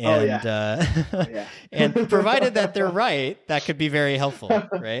 And yeah. and provided that they're right, that could be very helpful,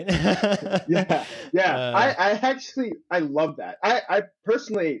 right? Yeah. I love that. I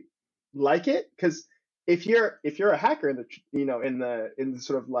personally like it because if you're a hacker in the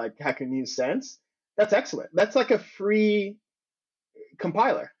sort of like Hacker News sense, that's excellent. That's like a free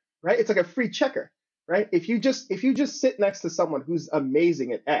compiler, right? It's like a free checker, right? If you just sit next to someone who's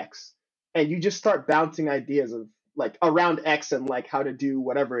amazing at X and you just start bouncing ideas of like around X and like how to do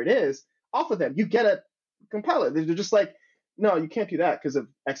whatever it is off of them, you get a compiler. They're just like, no, you can't do that because of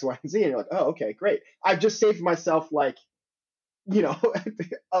X, Y, and Z. And you're like, oh, okay, great. I've just saved myself like,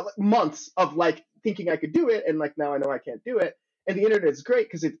 months of like thinking I could do it. And like, now I know I can't do it. And the internet is great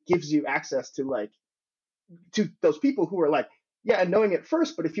because it gives you access to those people who are like, yeah, and knowing it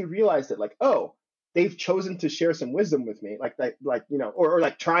first. But if you realize that like, oh, they've chosen to share some wisdom with me, like that, like, or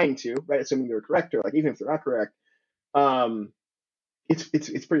like trying to, right? Assuming they're correct, or like, even if they're not correct,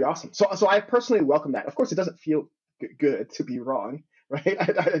 it's pretty awesome. So I personally welcome that. Of course, it doesn't feel good to be wrong, right?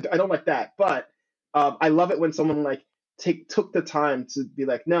 I don't like that, but I love it when someone like took the time to be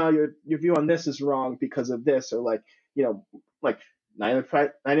like, no, your view on this is wrong because of this, or like, like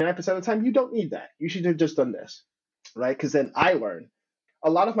 99% of the time, you don't need that. You should have just done this, right? Because then I learn. A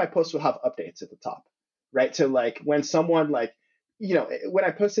lot of my posts will have updates at the top, right? So like when someone like, when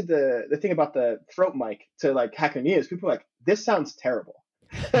I posted the thing about the throat mic to like Hacker News, people were like, this sounds terrible.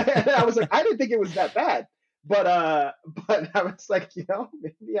 And I was like, I didn't think it was that bad, but I was like,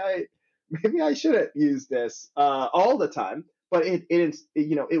 maybe I shouldn't use this all the time. But it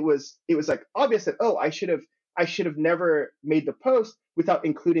was like obvious that, oh, I should have never made the post without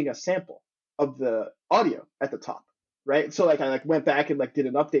including a sample of the audio at the top. Right. So like I like went back and like did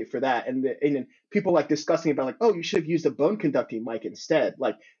an update for that. And then people like discussing about like, oh, you should have used a bone conducting mic instead.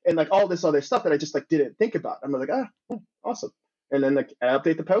 Like, and like all this other stuff that I just like didn't think about. I'm like, awesome. And then like I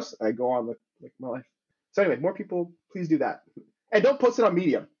update the post, I go on with like my life. So anyway, more people, please do that. And don't post it on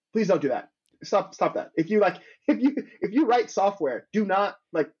Medium. Please don't do that. Stop that. If you write software, do not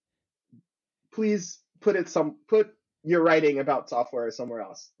like, please put your writing about software somewhere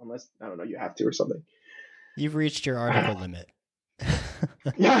else, unless, I don't know, you have to or something. You've reached your article limit.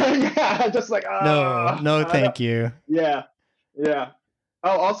 yeah, just like no, thank you. Yeah. Oh,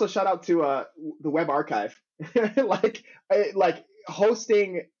 also shout out to the Web Archive, like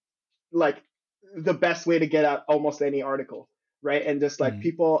hosting like the best way to get out almost any article, right? And just like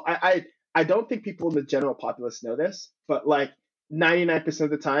people, I don't think people in the general populace know this, but like 99% of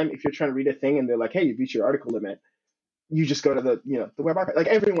the time, if you're trying to read a thing and they're like, hey, you've reached your article limit, you just go to the Web Archive. Like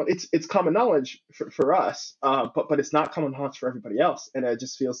everyone, it's common knowledge for us, but it's not common knowledge for everybody else. And it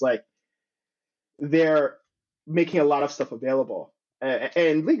just feels like they're making a lot of stuff available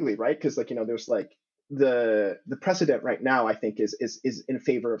and legally, right? Because like there's like the precedent right now, I think is in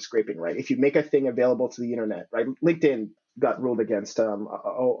favor of scraping, right? If you make a thing available to the internet, right? LinkedIn got ruled against a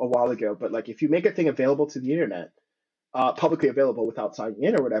while ago, but like if you make a thing available to the internet, publicly available without signing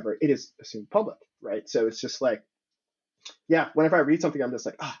in or whatever, it is assumed public, right? So it's just like, yeah, whenever I read something, I'm just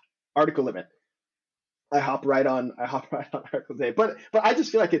like, article limit. I hop right on article day. But I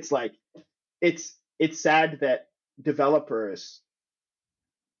just feel like it's like, it's sad that developers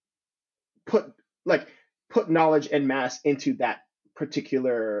put knowledge en masse into that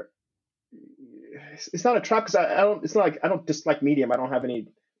particular. It's not a trap because I don't dislike Medium. I don't have any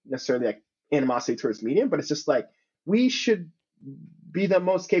necessarily like animosity towards Medium, but it's just like we should be the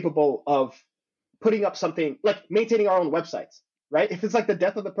most capable of putting up something like maintaining our own websites, right? If it's like the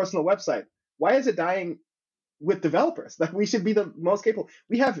death of the personal website, why is it dying with developers? Like we should be the most capable.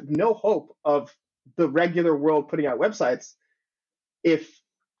 We have no hope of the regular world putting out websites if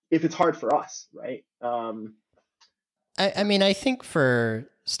it's hard for us, right? I mean, I think for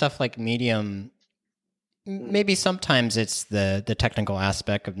stuff like Medium, maybe sometimes it's the technical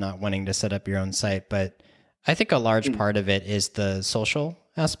aspect of not wanting to set up your own site, but I think a large part of it is the social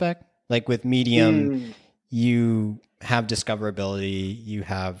aspect. Like with Medium, you have discoverability, you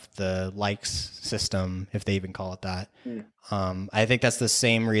have the likes system, if they even call it that. I think that's the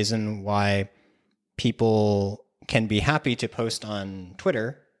same reason why people can be happy to post on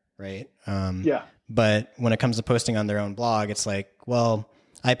Twitter, right? But when it comes to posting on their own blog, it's like, well,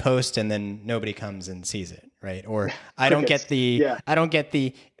 I post and then nobody comes and sees it, right? Or I don't get the,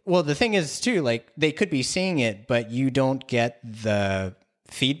 well, the thing is too, like they could be seeing it, but you don't get the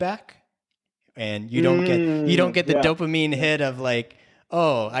feedback. And you don't get the dopamine hit of like,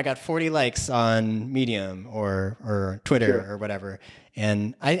 oh, I got 40 likes on Medium or Twitter Sure, or whatever.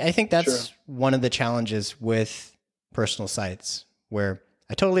 And I think sure. that's one of the challenges with personal sites where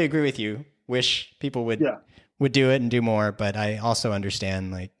I totally agree with you. Wish people Yeah. would do it and do more, but I also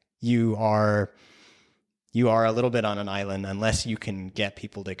understand like you are a little bit on an island unless you can get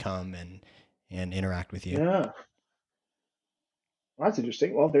people to come and interact with you. Yeah. Well, that's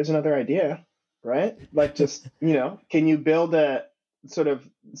interesting. Well, there's another idea, right? Like just, can you build a sort of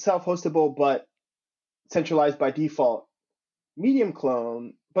self-hostable but centralized by default Medium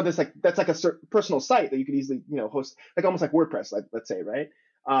clone, but that's like a personal site that you could easily, host, like almost like WordPress, like let's say, right?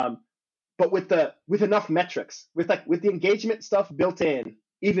 Um, but with enough metrics, with the engagement stuff built in,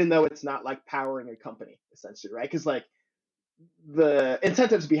 even though it's not like powering a company essentially, right? Because like the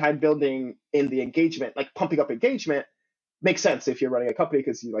incentives behind building in the engagement, like pumping up engagement, makes sense if you're running a company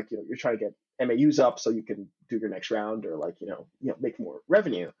because you're trying to get MAUs up so you can do your next round or like make more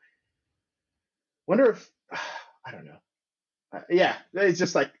revenue. Wonder if I don't know. Yeah, it's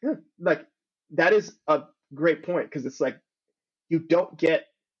just like that is a great point because it's like you don't get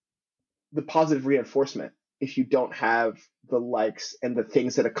the positive reinforcement if you don't have the likes and the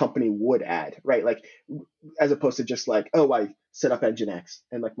things that a company would add, right? Like as opposed to just like, oh, I set up Nginx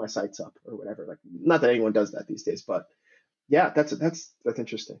and like my site's up or whatever. Like not that anyone does that these days, but yeah, that's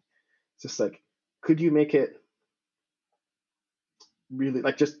interesting. It's just like, could you make it really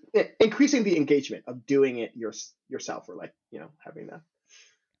like just increasing the engagement of doing it yourself or like having that.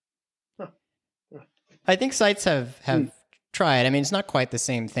 Huh. Huh. I think sites have Mm, tried. I mean, it's not quite the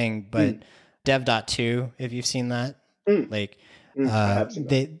same thing, but mm, Dev.to, if you've seen that, mm, like I have seen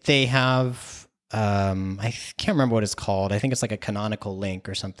that. they have I can't remember what it's called. I think it's like a canonical link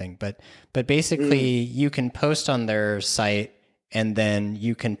or something. But basically, Mm, you can post on their site, and then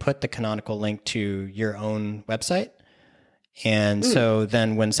you can put the canonical link to your own website. And mm, so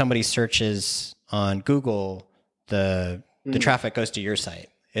then when somebody searches on Google, the mm. traffic goes to your site.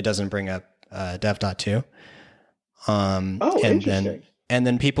 It doesn't bring up dev.to. Oh, interesting. And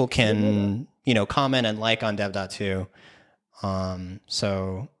then people I didn't know that. can, comment and like on dev.to.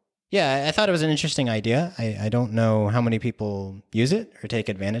 So yeah, I thought it was an interesting idea. I don't know how many people use it or take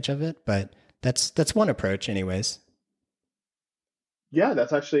advantage of it, but that's one approach anyways. Yeah,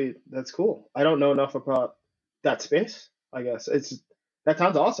 that's cool. I don't know enough about that space. I guess that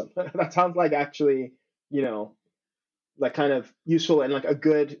sounds awesome. That sounds like actually, you know, like kind of useful and like a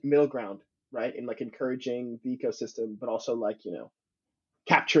good middle ground, right? In like encouraging the ecosystem, but also like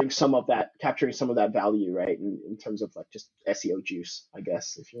capturing some of that value, right? In terms of like just SEO juice, I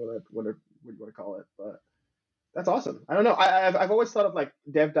guess, if you want to call it. But that's awesome. I don't know. I've always thought of like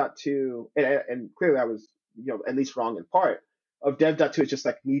dev.to, and clearly I was at least wrong in part. Of dev.to is just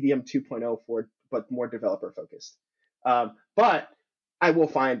like Medium 2.0 for but more developer focused. But I will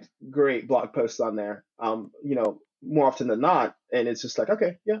find great blog posts on there. More often than not, and it's just like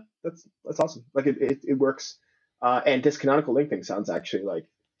okay, yeah, that's awesome. Like it works. And this canonical link thing sounds actually like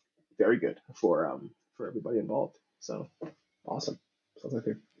very good for everybody involved. So awesome. Sounds like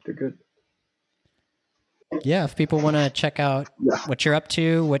they're good. Yeah, if people want to check out Yeah. what you're up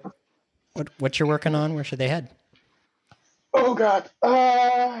to, what you're working on, where should they head? Oh God.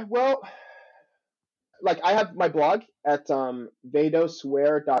 Well, like I have my blog at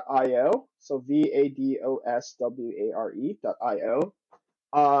vadosware.io. So vadosware.io.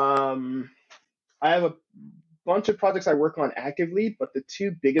 I have a bunch of projects I work on actively, but the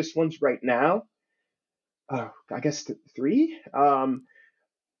two biggest ones right now, I guess three. Uh,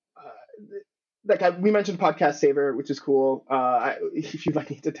 we mentioned Podcast Saver, which is cool. If you'd like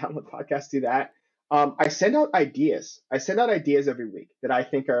me to download podcasts, do that. I send out ideas. I send out ideas every week that I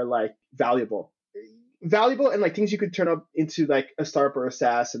think are like valuable and like things you could turn up into like a startup or a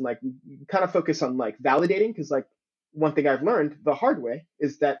SaaS and like kind of focus on like validating because like one thing I've learned the hard way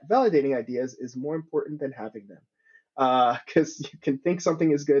is that validating ideas is more important than having them because you can think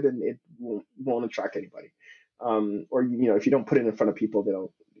something is good and it won't attract anybody or if you don't put it in front of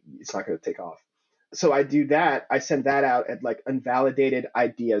people it's not going to take off. So I do that. I send that out at like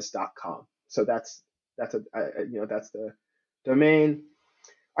unvalidatedideas.com. So that's the domain.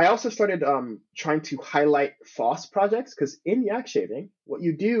 I also started trying to highlight FOSS projects because in yak shaving, what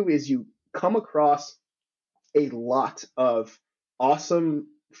you do is you come across a lot of awesome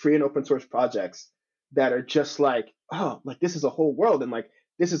free and open source projects that are just like, oh, like this is a whole world and like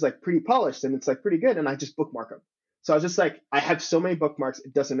this is like pretty polished and it's like pretty good. And I just bookmark them. So I was just like, I have so many bookmarks,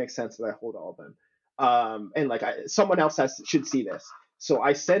 it doesn't make sense that I hold all of them. And like someone else should see this. So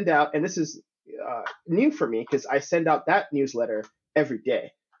I send out, and this is new for me because I send out that newsletter every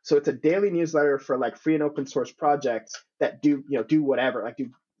day. So it's a daily newsletter for like free and open source projects that do whatever, like do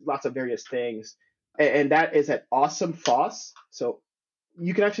lots of various things. And that is at Awesome Foss. So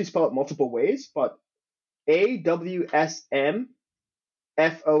you can actually spell it multiple ways, but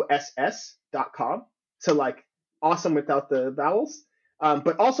AWSMFOSS.com. So like awesome without the vowels.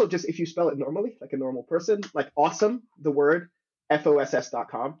 But also just if you spell it normally, like a normal person, like awesome, the word,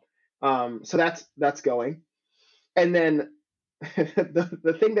 FOSS.com. So that's going. And then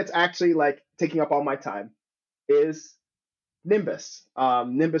the thing that's actually like taking up all my time is Nimbus.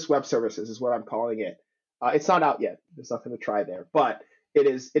 Nimbus Web Services is what I'm calling it. It's not out yet. There's nothing to try there, but it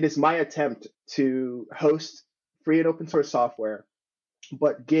is my attempt to host free and open source software,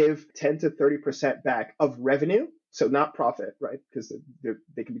 but give 10 to 30% back of revenue. So not profit, right? Because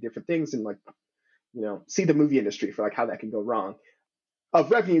they can be different things, and like, see the movie industry for like how that can go wrong,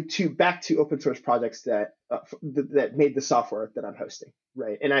 of revenue back to open source projects that made the software that I'm hosting,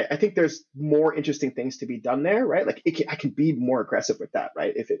 right? And I think there's more interesting things to be done there, right? Like I can be more aggressive with that,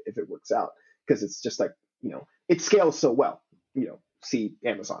 right? If it works out, because it's just like, it scales so well, see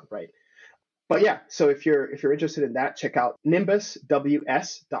Amazon, right? But yeah, so if you're interested in that, check out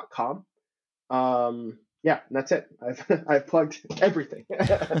nimbusws.com. Yeah, and that's it. I've plugged everything.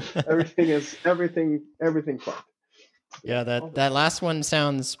 everything plugged. Yeah, that last one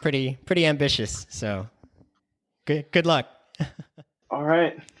sounds pretty ambitious. So good luck. All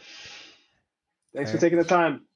right. Thanks for taking the time.